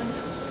bit, Jasmine?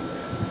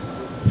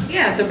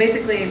 Yeah, so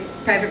basically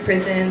private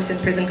prisons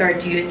and prison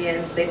guard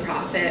unions, they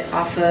profit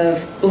off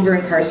of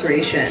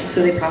over-incarceration.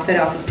 So they profit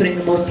off of putting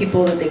the most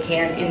people that they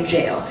can in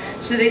jail.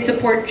 So they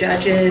support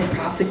judges,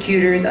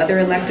 prosecutors, other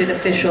elected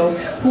officials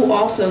who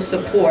also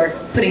support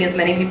putting as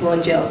many people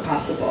in jail as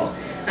possible.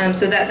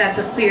 So that's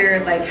a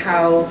clear, like,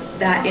 how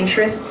that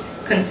interest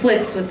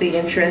conflicts with the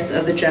interests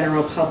of the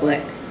general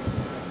public.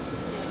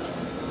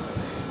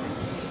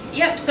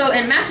 Yep, so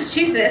in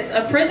Massachusetts,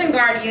 a prison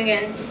guard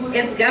union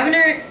is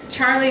Governor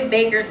Charlie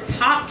Baker's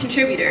top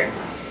contributor.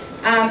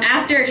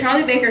 After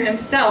Charlie Baker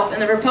himself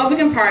and the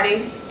Republican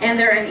Party and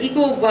their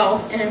unequal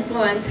wealth and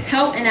influence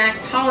help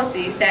enact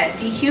policies that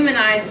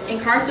dehumanize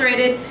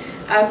incarcerated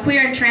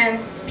queer and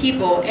trans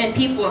people and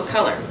people of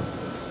color.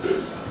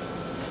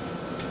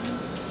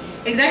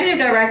 Executive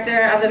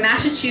Director of the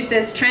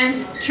Massachusetts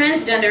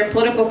Transgender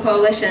Political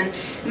Coalition,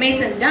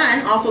 Mason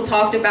Dunn, also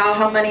talked about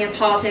how money in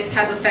politics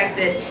has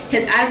affected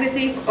his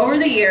advocacy over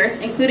the years,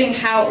 including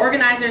how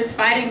organizers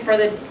fighting for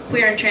the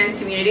queer and trans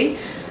community,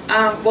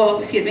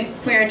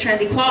 queer and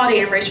trans equality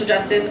and racial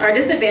justice are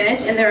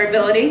disadvantaged in their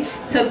ability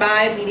to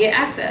buy media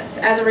access.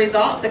 As a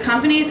result, the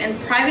companies and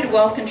private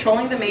wealth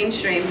controlling the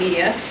mainstream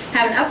media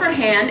have an upper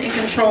hand in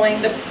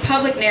controlling the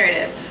public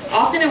narrative,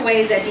 often in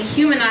ways that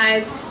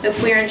dehumanize the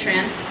queer and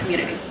trans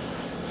community.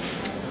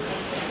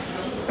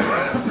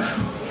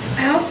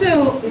 I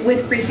also,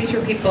 with Free Speech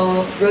for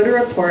People, wrote a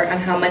report on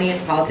how money in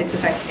politics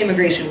affects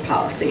immigration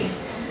policy.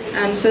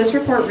 So this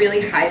report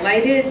really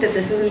highlighted that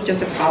this isn't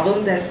just a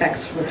problem that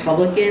affects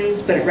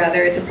Republicans, but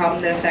rather it's a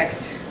problem that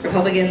affects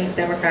Republicans,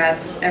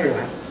 Democrats,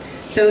 everyone.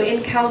 So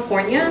in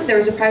California, there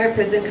was a private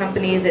prison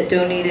company that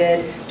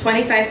donated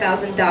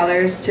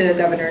 $25,000 to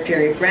Governor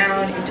Jerry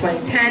Brown in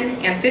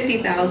 2010 and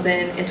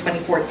 $50,000 in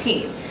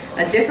 2014.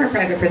 A different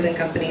private prison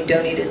company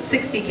donated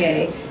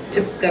 $60K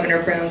to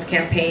Governor Brown's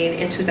campaign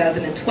in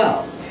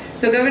 2012.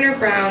 So Governor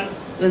Brown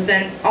was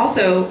then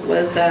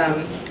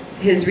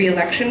his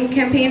re-election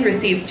campaign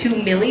received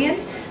 $2 million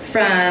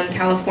from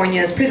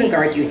California's prison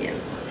guard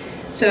unions.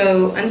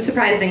 So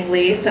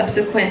unsurprisingly,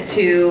 subsequent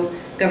to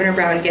Governor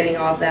Brown getting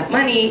all of that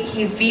money,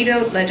 he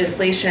vetoed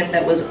legislation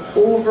that was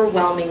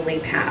overwhelmingly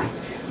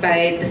passed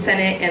by the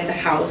Senate and the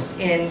House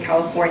in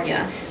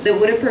California that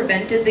would have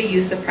prevented the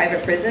use of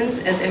private prisons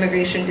as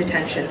immigration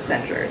detention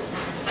centers.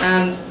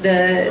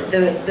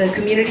 The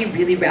community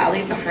really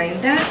rallied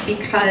behind that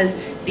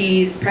because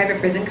these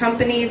private prison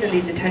companies and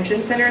these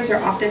detention centers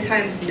are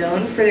oftentimes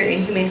known for their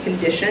inhumane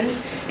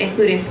conditions,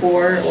 including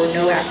poor or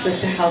no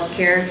access to health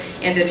care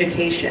and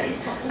education.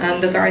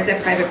 The guards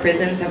at private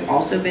prisons have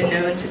also been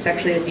known to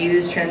sexually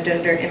abuse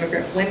transgender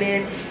immigrant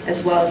women,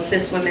 as well as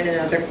cis women and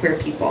other queer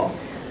people.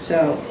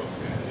 So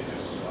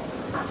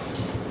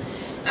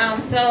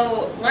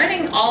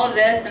learning all of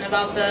this and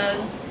about the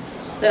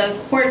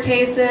court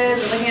cases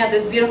and looking at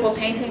this beautiful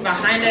painting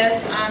behind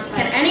us,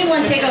 can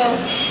anyone take a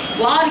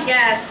wild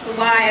guess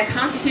why a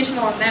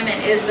constitutional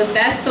amendment is the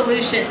best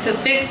solution to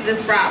fix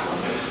this problem?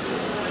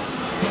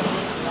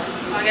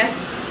 I guess.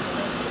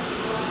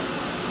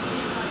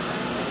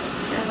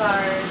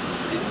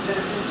 Did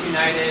Citizens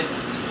United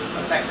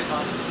affect the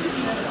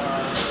Constitution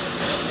or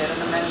did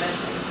an amendment?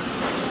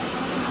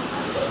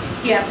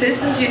 Yeah,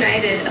 Citizens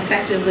United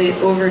effectively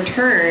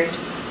overturned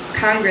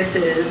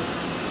Congress's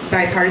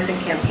bipartisan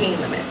campaign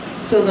limits.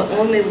 So the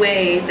only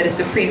way that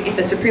if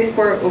a Supreme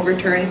Court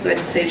overturns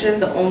legislation,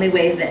 the only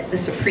way that the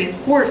Supreme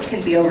Court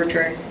can be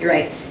overturned, you're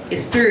right,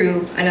 is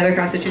through another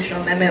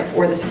constitutional amendment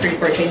or the Supreme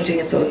Court changing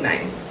its own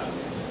mind.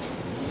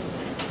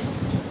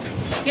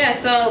 Yeah,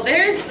 so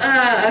there's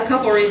a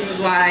couple reasons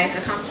why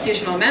a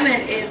constitutional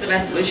amendment is the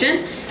best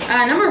solution.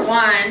 Number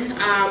one,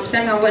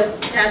 stemming on what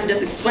Jasmine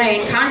just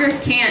explained, Congress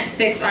can't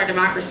fix our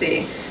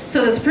democracy.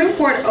 So the Supreme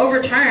Court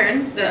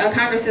overturned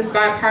Congress's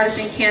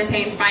bipartisan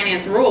campaign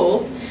finance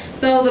rules.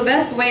 So the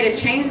best way to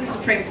change the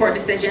Supreme Court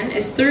decision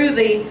is through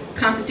the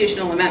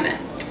constitutional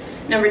amendment.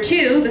 Number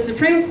two, the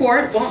Supreme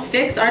Court won't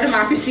fix our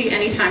democracy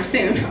anytime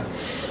soon.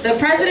 The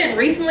president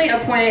recently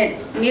appointed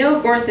Neil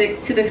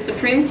Gorsuch to the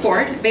Supreme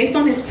Court. Based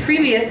on his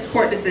previous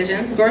court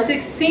decisions,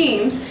 Gorsuch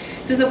seems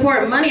to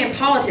support money in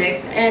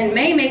politics and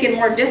may make it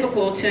more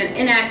difficult to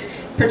enact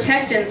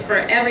protections for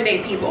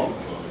everyday people.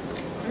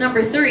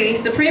 Number three,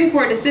 Supreme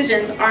Court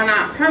decisions are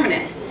not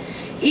permanent.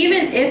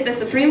 Even if the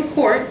Supreme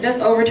Court does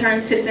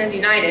overturn Citizens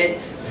United,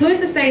 who is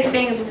to say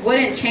things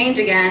wouldn't change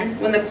again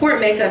when the court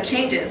makeup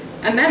changes?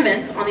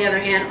 Amendments, on the other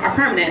hand, are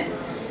permanent.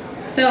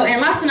 So, and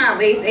last but not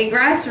least, a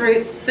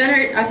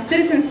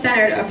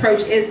citizen-centered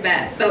approach is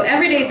best. So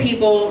everyday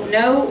people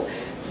know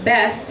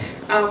best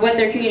what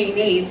their community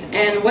needs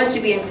and what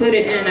should be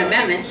included in an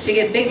amendment to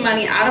get big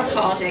money out of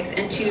politics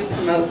and to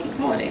promote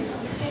equality.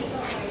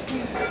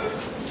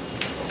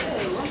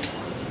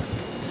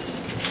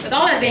 With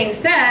all that being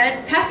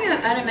said, passing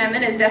an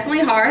amendment is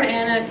definitely hard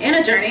and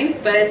a journey,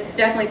 but it's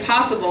definitely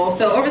possible.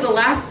 So over the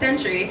last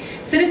century,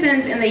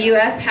 citizens in the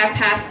U.S. have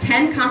passed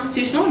 10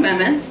 constitutional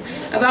amendments,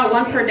 about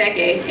one per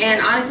decade, and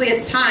honestly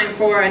it's time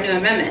for a new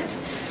amendment.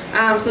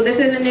 So this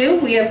isn't new.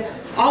 We have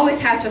always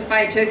had to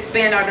fight to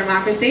expand our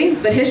democracy,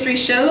 but history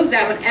shows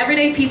that when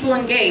everyday people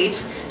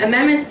engage,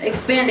 amendments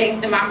expanding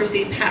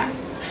democracy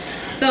pass.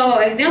 So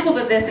examples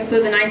of this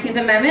include the 19th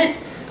Amendment.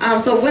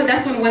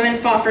 That's when women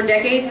fought for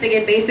decades to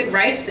get basic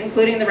rights,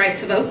 including the right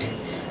to vote.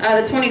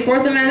 The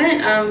 24th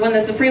Amendment, when the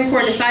Supreme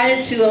Court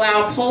decided to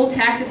allow poll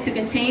taxes to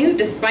continue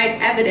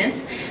despite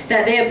evidence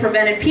that they had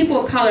prevented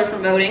people of color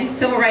from voting,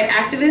 civil rights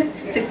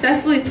activists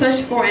successfully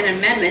pushed for an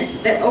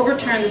amendment that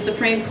overturned the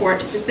Supreme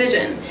Court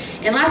decision.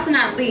 And last but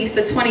not least,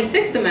 the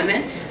 26th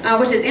Amendment,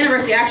 which its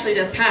anniversary actually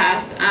just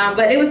passed,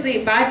 but it was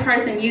the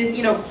bipartisan youth,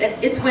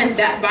 it's when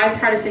that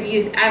bipartisan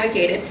youth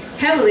advocated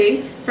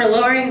heavily for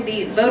lowering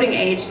the voting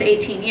age to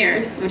 18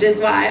 years, which is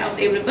why I was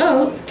able to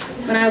vote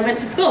when I went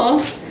to school,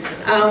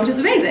 which is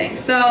amazing.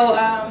 So,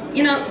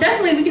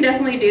 definitely, we can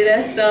definitely do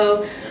this.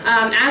 So,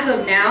 as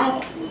of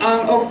now,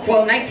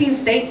 19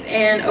 states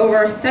and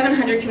over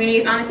 700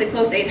 communities, honestly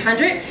close to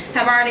 800,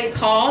 have already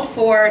called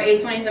for a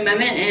 20th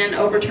Amendment and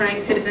overturning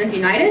Citizens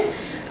United.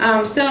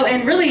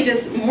 And really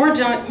just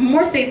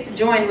more states to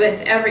join with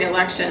every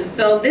election.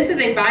 So this is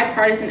a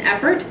bipartisan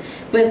effort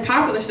with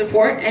popular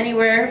support.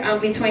 Anywhere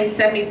between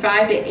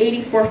 75 to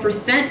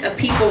 84% of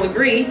people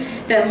agree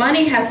that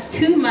money has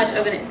too much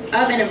of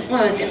an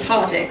influence in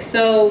politics.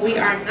 So we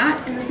are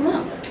not in this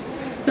alone.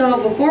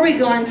 So before we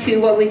go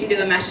into what we can do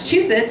in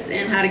Massachusetts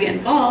and how to get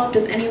involved,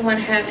 does anyone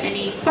have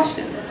any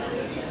questions?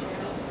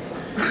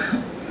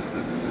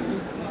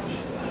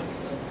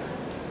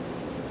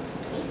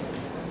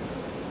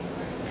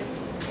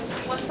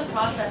 What's the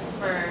process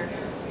for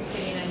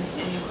getting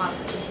a new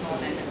constitutional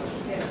amendment?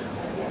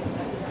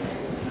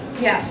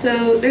 Yeah,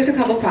 so there's a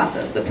couple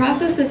processes. The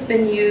process that's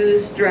been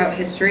used throughout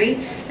history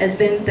has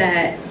been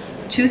that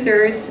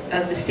 2/3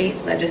 of the state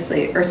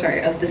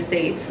of the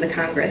states, the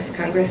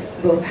Congress,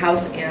 both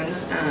House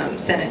and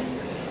Senate,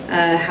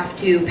 have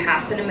to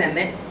pass an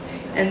amendment,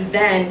 and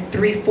then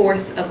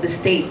 3/4 of the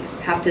states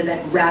have to then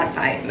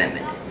ratify an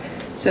amendment.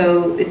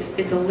 So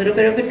it's a little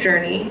bit of a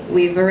journey.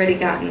 We've already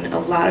gotten a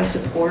lot of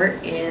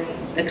support in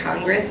the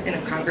Congress,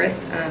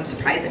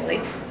 surprisingly,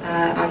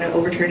 on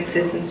overturning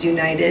Citizens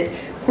United.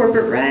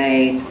 Corporate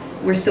rights,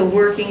 we're still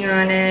working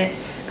on it.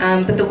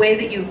 But the way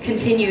that you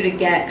continue to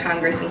get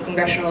Congress and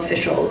congressional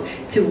officials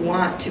to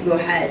want to go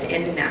ahead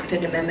and enact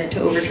an amendment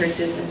to overturn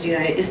Citizens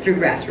United is through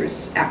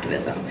grassroots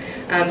activism.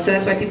 So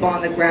that's why people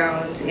on the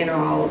ground in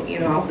all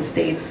the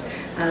states,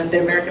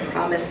 the American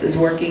Promise is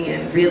working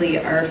and really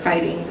are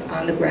fighting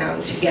on the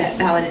ground to get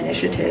ballot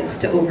initiatives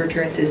to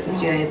overturn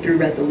Citizens United through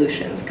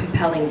resolutions,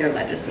 compelling their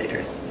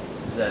legislators.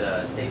 Is that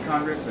a state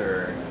Congress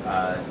or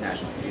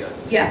national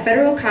U.S.? Yeah,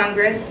 federal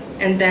Congress,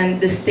 and then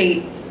the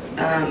state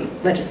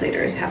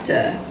legislators have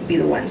to be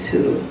the ones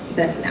who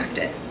then enact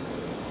it,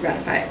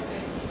 ratify it.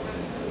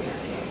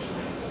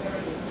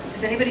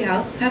 Does anybody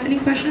else have any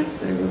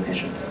questions or real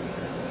questions?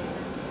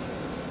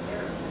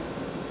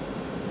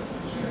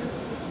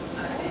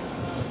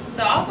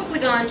 So I'll quickly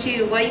go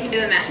into what you can do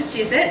in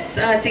Massachusetts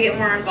to get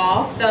more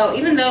involved. So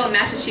even though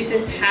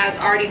Massachusetts has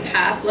already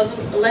passed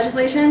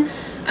legislation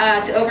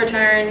to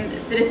overturn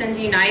Citizens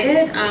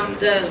United,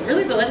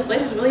 the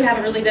legislators really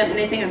haven't really done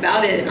anything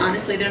about it, and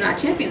honestly they're not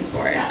champions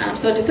for it.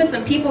 So to put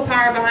some people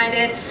power behind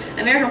it,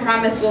 American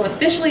Promise will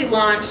officially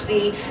launch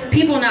the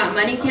People Not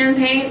Money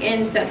campaign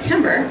in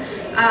September.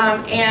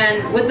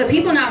 And with the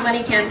People Not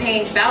Money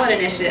campaign ballot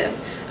initiative,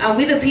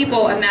 we the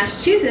people of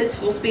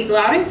Massachusetts will speak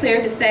loud and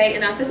clear to say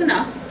enough is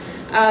enough.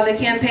 The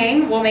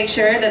campaign will make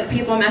sure that the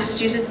people of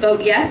Massachusetts vote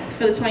yes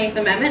for the 20th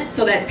Amendment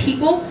so that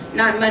people,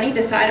 not money,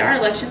 decide our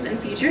elections and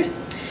futures.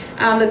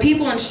 The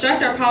people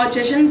instruct our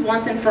politicians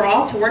once and for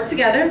all to work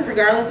together,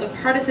 regardless of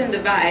partisan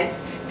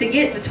divides, to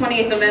get the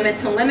 20th Amendment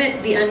to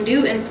limit the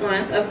undue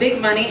influence of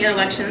big money in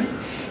elections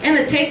and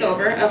the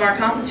takeover of our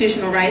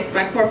constitutional rights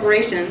by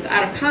corporations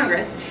out of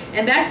Congress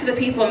and back to the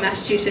people of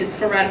Massachusetts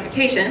for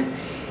ratification.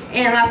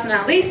 And last but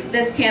not least,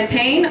 this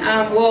campaign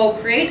will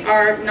create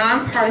our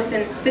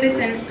nonpartisan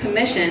citizen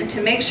commission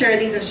to make sure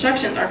these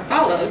instructions are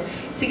followed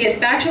to get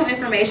factual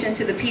information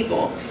to the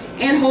people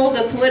and hold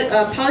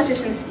the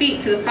politicians' feet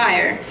to the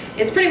fire.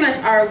 It's pretty much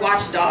our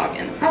watchdog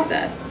in the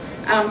process.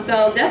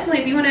 So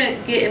definitely if you want to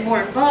get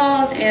more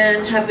involved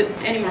and have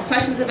any more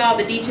questions about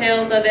the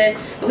details of it,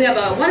 we have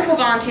a wonderful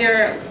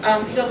volunteer.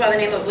 He goes by the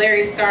name of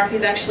Larry Scarf.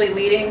 He's actually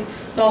leading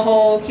the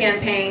whole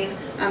campaign.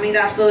 He's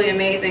absolutely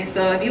amazing.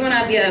 So if you want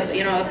to be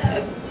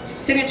a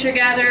signature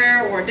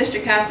gatherer or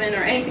district captain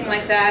or anything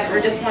like that,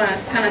 or just want to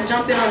kind of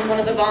jump in on one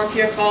of the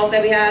volunteer calls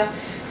that we have,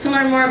 to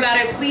learn more about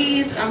it,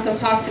 please come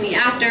talk to me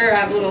after. I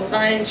have a little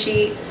sign-in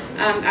sheet.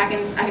 I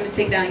can just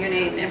take down your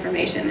name and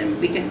information and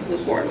we can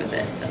move forward with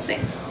it. So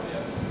thanks.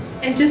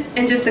 And just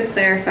to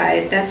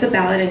clarify, that's a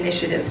ballot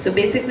initiative. So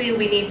basically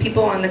we need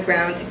people on the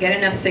ground to get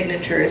enough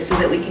signatures so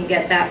that we can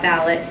get that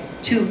ballot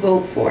to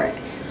vote for it.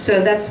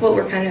 So that's what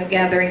we're kind of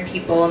gathering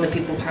people and the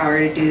people power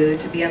to do,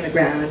 to be on the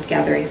ground,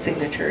 gathering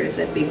signatures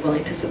and being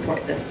willing to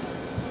support this.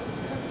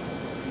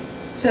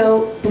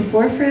 So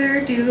before further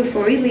ado,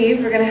 before we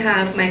leave, we're going to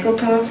have Michael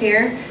come up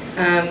here.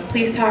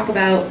 Please talk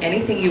about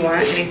anything you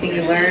want, anything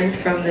you learned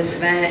from this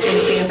event,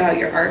 anything about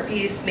your art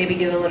piece, maybe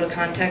give a little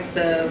context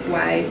of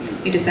why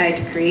you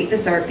decided to create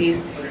this art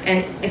piece,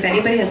 and if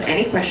anybody has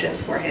any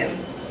questions for him.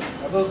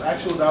 Are those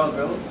actual dollar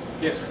bills?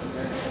 Yes.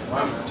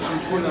 Wow. I'm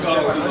 $20 in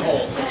the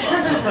hole so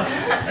far, so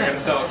I gotta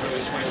sell it for at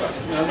least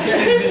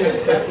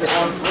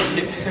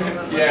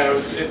 $20. Yeah,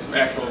 it's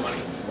actual money.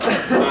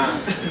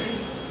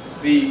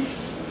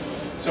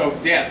 So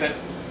yeah, that,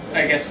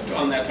 I guess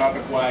on that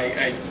topic, why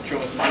I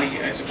chose money,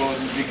 I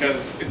suppose, is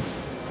because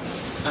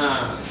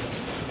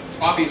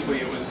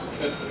obviously it was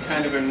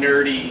kind of a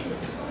nerdy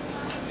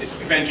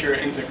venture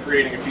into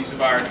creating a piece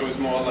of art. It was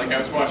more like I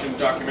was watching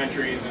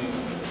documentaries and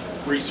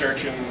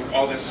researching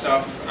all this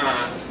stuff.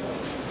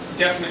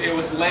 Definitely, it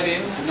was let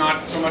in,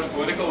 not so much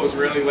political, it was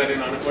really let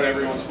in on what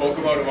everyone spoke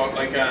about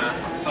like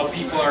how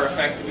people are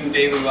affected in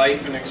daily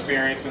life and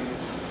experience. And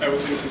I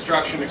was in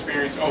construction,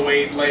 experienced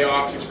 08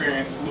 layoffs,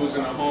 experienced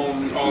losing a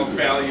home, all its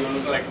value, and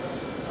was like,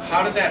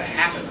 how did that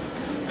happen?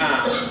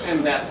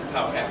 And that's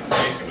how it happened,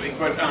 basically.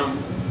 But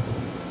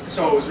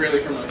so it was really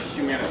from a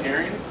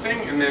humanitarian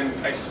thing, and then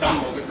I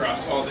stumbled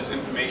across all this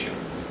information,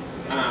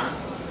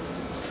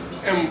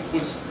 and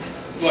was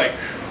like,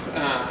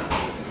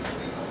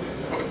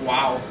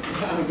 wow,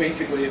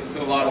 basically it's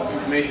a lot of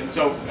information.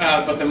 So,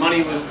 but the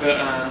money was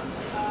the,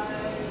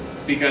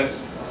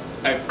 because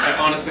I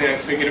honestly, I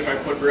figured if I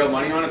put real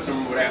money on it,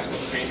 someone would ask what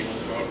the painting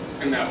was about,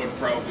 and that would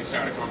probably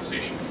start a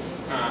conversation.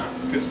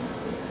 Because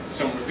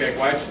someone would be like,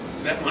 "Why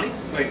is that money?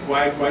 Like,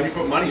 why did you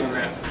put money on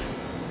that?"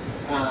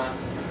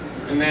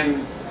 And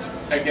then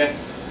I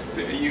guess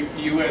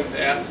you had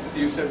asked,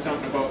 you said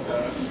something about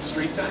the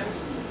street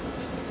signs.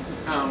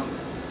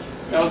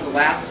 That was the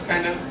last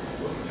kind of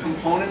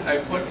component I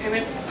put in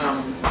it,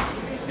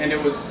 and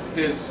it was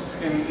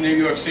in New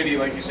York City,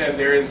 like you said,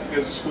 there's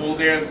a school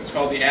there. It's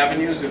called the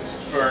Avenues. It's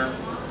for,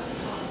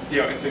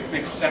 it's an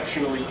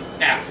exceptionally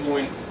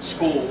affluent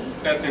school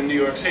that's in New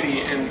York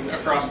City, and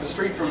across the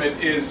street from it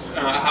is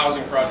a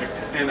housing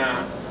project, and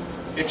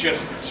it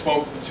just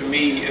spoke to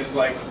me as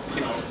like,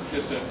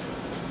 just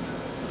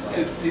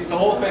the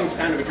whole thing's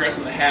kind of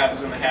addressing the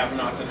haves and the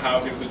have-nots and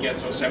how did we get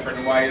so separate,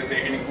 and why is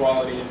there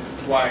inequality, and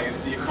why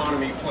is the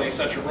economy play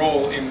such a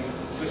role in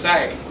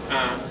society.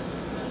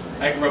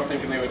 I grew up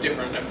thinking they were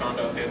different, and I found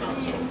out they're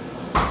not so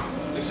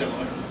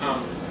dissimilar.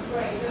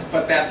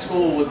 But that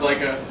school was like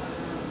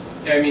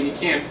you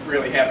can't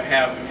really have a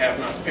have and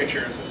have-nots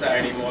picture in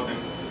society more than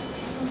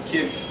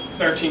kids,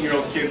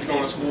 13-year-old kids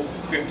going to school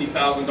for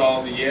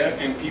 $50,000 a year,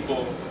 and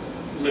people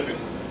living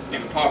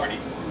in poverty,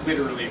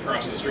 literally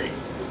across the street.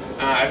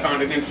 I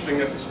found it interesting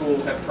that the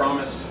school had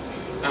promised,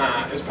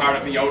 as part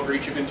of the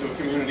outreach into a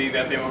community,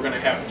 that they were going to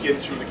have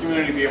kids from the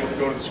community be able to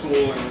go to the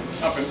school,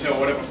 and up until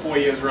whatever 4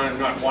 years run,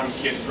 not one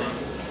kid from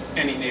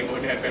any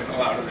neighborhood had been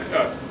allowed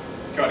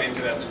got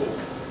into that school.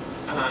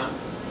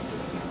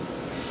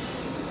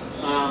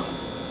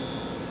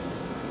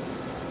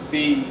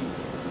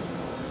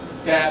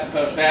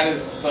 That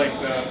is like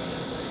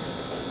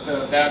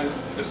that is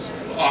this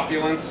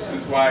opulence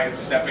is why it's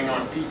stepping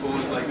on people,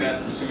 is like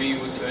that to me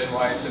was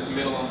why it says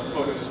middle on the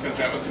photos, because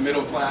that was the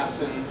middle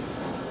class, and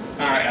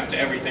after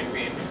everything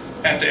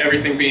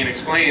being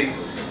explained,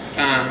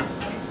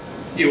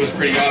 it was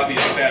pretty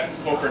obvious that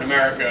corporate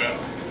America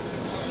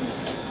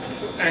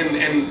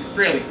and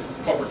really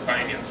corporate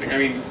financing, I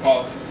mean,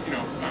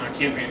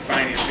 campaign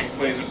financing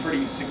plays a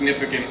pretty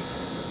significant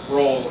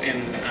role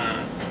in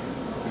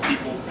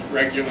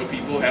regular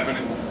people having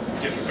a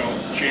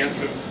difficult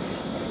chance of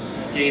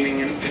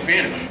gaining an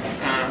advantage.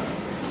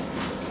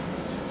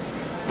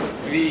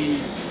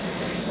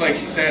 Like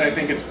she said, I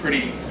think it's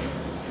pretty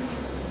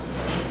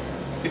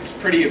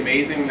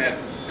amazing that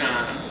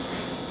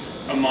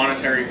a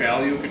monetary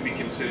value could be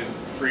considered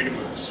freedom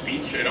of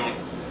speech.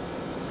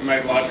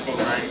 My logical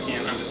mind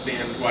can't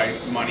understand why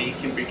money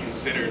can be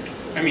considered.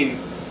 I mean,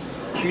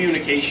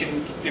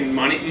 communication and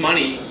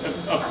money,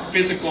 a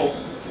physical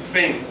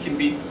thing, can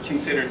be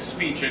considered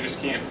speech. I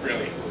just can't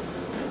really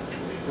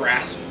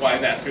grasp why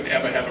that could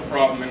ever have a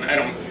problem. And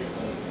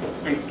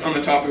on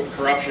the topic of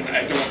corruption,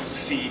 I don't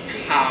see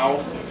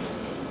how,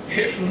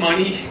 if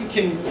money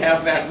can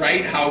have that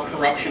right, how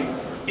corruption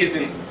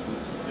isn't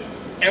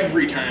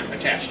every time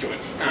attached to it.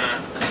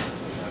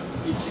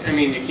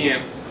 You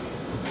can't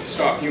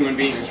stop human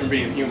beings from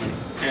being human,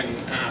 and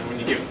when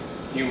you give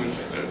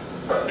humans the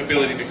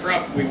ability to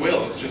corrupt, we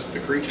will. It's just the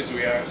creatures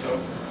we are. So,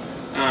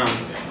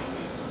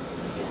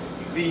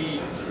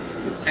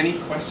 any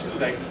questions?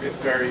 Like, it's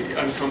very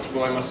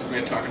uncomfortable, I must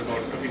admit, talking about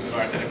a piece of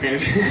art that I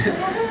painted.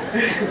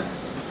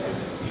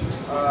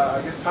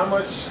 I guess how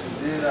much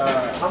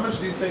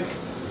do you think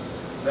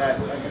that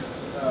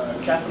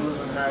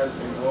capitalism has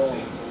a role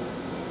to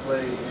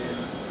play in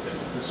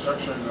the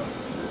structuring of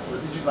this? Or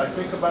did you like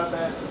think about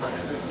that, like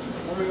the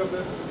forming of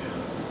this?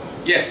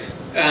 Yes.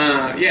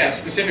 Yeah.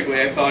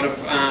 Specifically, I thought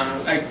of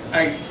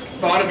I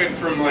thought of it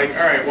from like,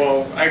 all right.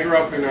 Well, I grew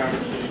up in a,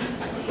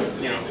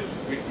 you know,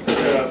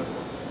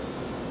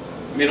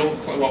 middle.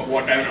 Well,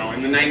 what I don't know.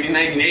 In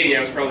 1980,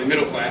 I was probably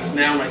middle class.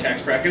 Now my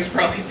tax bracket is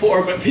probably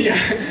poor. But the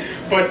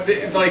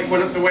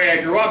way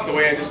I grew up, the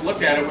way I just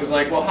looked at it was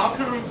like, well, how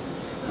come?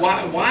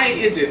 Why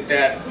is it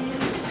that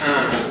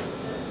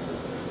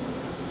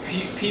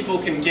people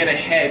can get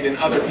ahead and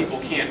other people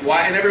can't?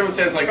 Why? And everyone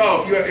says like,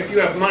 oh, if you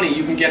have money,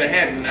 you can get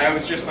ahead. And I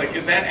was just like,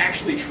 is that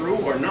actually true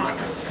or not?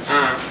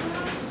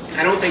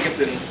 I don't think it's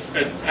a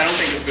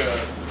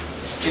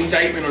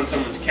indictment on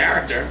someone's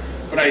character,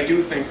 but I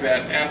do think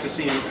that after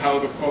seeing how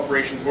the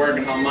corporations work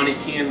and how money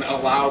can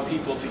allow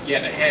people to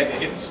get ahead,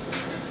 it's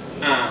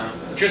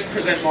just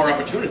present more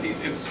opportunities.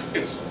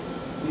 It's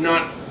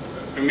not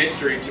a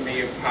mystery to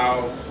me of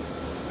how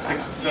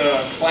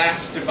the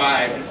class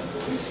divide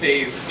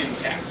stays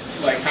intact,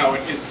 like how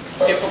it is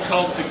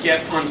difficult to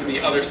get onto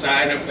the other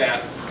side of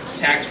that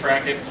tax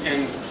bracket,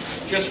 and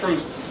just from,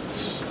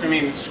 I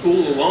mean,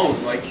 school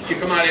alone, like you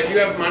come out, if you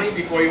have money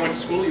before you went to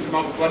school, you come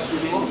out with less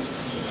student loans.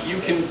 You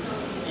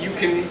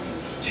can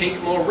take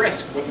more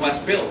risk with less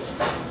bills,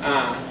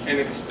 and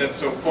that's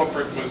so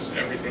corporate was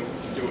everything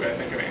to do with, I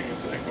think, to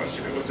answer that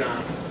question. It was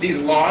these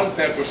laws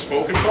that were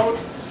spoken about,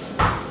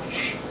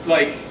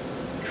 like,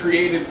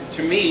 created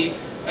to me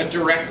a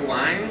direct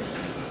line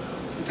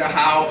to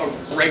how a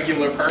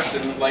regular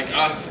person like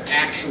us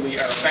actually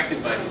are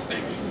affected by these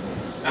things,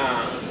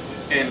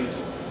 and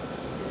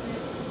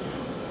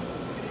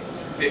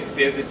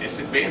there's a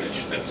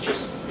disadvantage. That's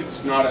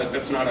not a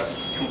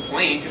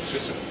complaint. It's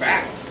just a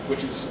fact,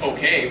 which is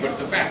okay, but it's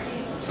a fact.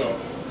 So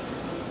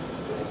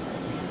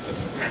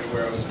that's kind of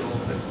where I was going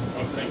with it,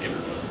 of thinking.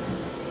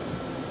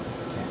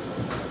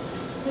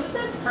 Who's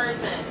this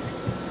person?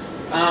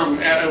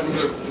 It was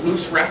a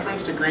loose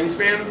reference to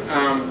Greenspan.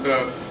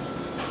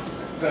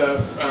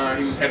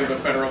 He was head of the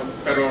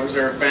Federal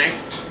Reserve Bank,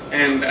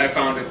 and I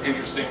found it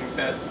interesting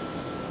that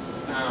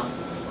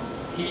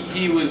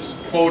he was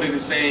quoted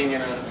as saying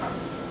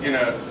in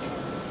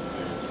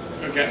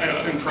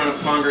front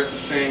of Congress,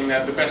 saying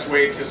that the best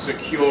way to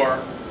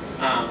secure,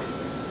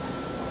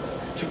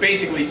 to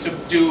basically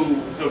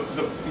subdue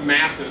the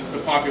masses, the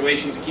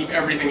population, to keep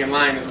everything in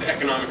line, is to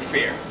economic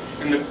fair.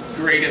 And the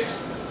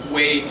greatest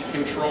way to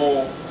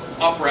control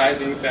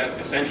uprisings, that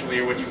essentially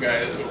are what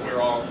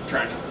we're all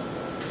trying to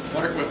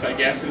flirt with, I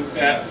guess, is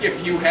that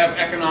if you have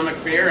economic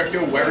fear, if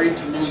you're worried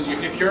to lose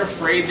if you're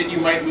afraid that you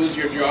might lose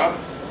your job,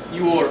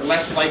 you are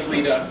less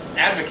likely to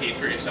advocate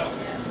for yourself.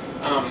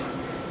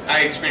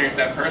 I experienced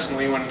that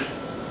personally when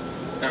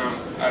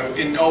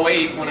in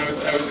 08, when I was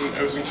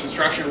a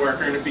construction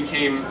worker, and it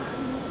became,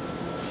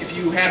 if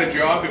you had a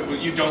job,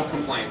 you don't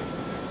complain.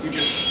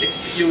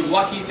 You're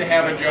lucky to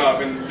have a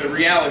job, and the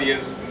reality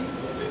is,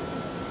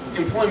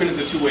 employment is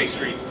a two-way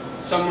street.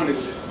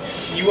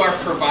 You are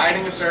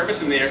providing a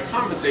service, and they are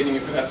compensating you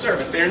for that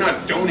service. They are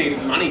not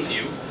donating money to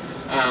you.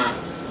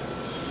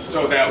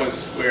 So that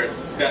was where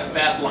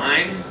that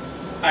line,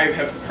 I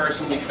have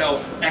personally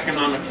felt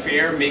economic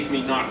fear make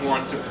me not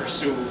want to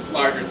pursue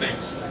larger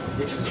things,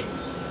 which is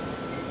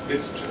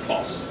it's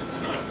false. It's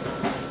not.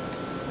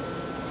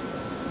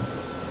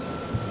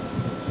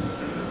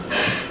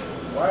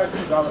 Why are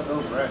 $2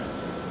 bills red?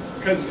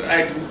 Because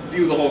I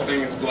view the whole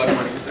thing as blood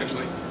money,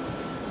 essentially.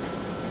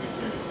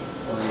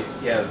 Well,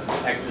 you have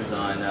X's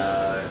on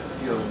a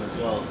few of them as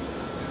well.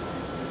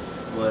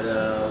 What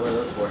are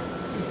those for?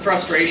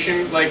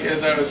 Frustration, like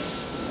as I was,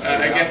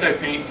 I guess I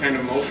paint kind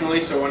of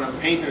emotionally, so when I'm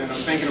painting and I'm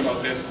thinking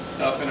about this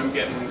stuff, and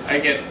I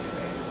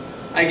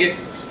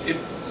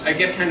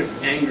get kind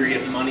of angry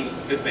at money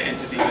as the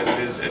entity that it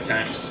is at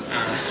times.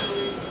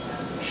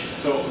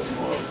 So it was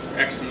more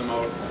X in the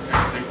mode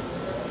kind of thing.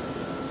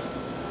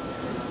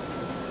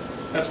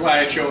 That's why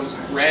I chose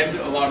red.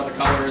 A lot of the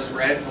color is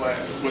red.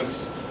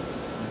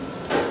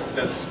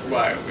 That's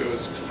why it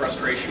was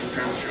frustration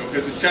trying to show,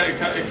 because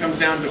it comes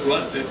down to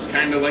blood. It's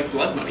kind of like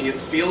blood money. It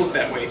feels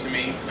that way to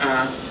me.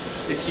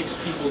 It keeps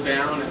people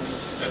down, and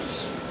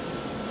that's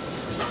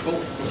not cool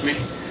with me.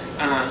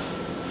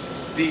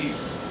 The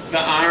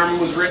ARM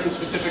was written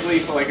specifically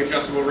for like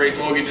adjustable rate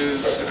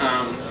mortgages,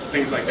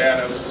 things like that.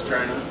 I was just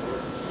trying to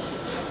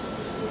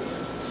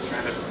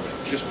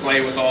just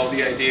play with all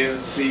the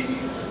ideas. The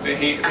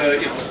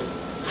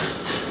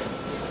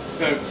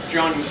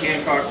John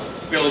Hancock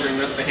building,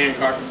 that's the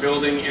Hancock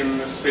building in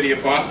the city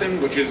of Boston,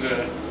 which is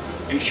an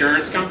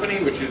insurance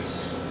company, which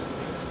is,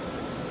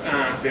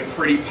 they're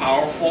pretty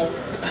powerful.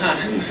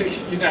 In the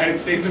United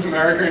States of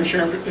America,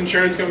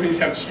 insurance companies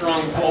have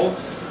strong pull.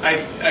 I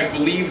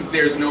believe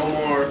there's no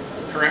more,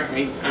 correct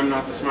me, I'm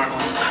not the smart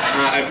one,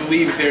 I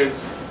believe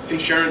there's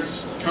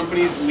insurance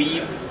companies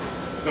lead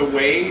the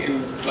way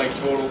in like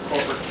total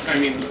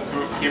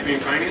campaign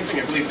financing.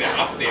 I believe they're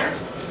up there.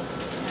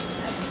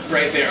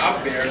 Right, they're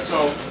up there.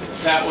 So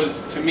that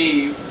was, to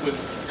me,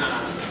 was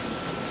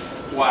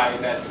why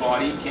that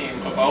body came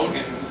about,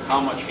 and how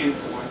much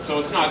influence So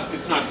it's not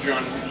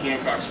John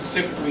Hancock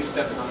specifically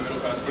stepping on the middle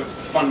class, but it's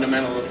the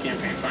fundamental of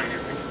campaign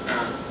financing.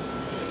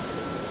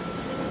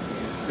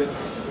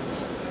 That's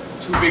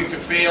too big to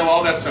fail,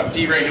 all that stuff.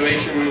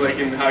 Deregulation, like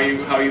in how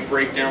you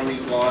break down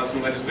these laws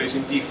and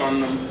legislation,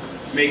 defund them,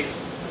 make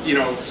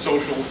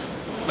social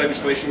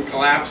legislation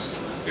collapse.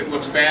 It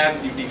looks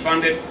bad, you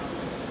defund it,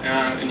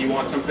 and you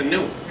want something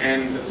new.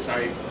 And that's how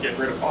you get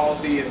rid of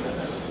policy,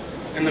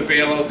 and the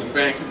bailouts and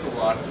banks. It's a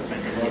lot to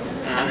think about.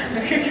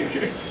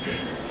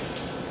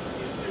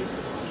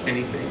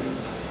 Anything?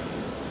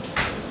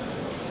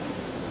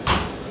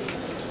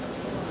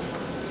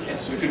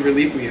 Yes, you can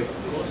relieve me of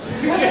course.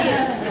 Thank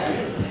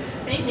you.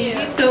 Thank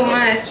you so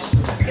much.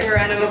 Give a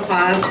round of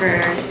applause for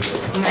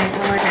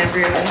Michael and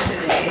everyone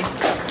today.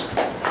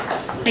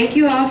 Thank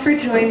you all for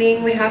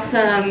joining. We have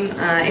some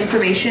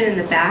information in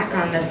the back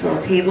on this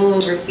little table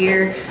over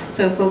here.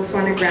 So if folks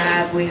want to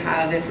grab, we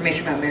have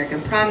information about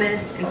American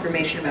Promise,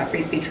 information about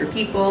Free Speech for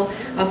People.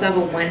 I also have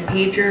a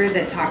one-pager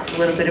that talks a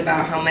little bit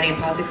about how money,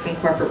 politics, and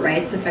corporate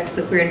rights affects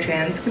the queer and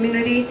trans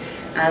community.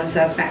 So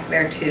that's back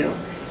there too.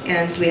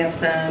 And we have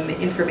some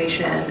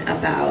information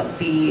about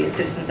the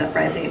Citizens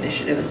Uprising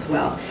Initiative as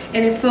well.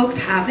 And if folks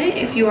haven't,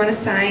 if you want to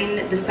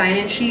sign the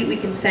sign-in sheet, we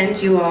can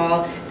send you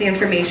all the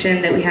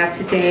information that we have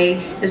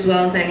today, as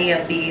well as any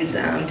of these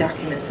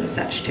documents and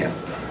such too.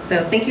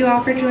 So thank you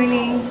all for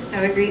joining.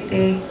 Have a great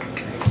day.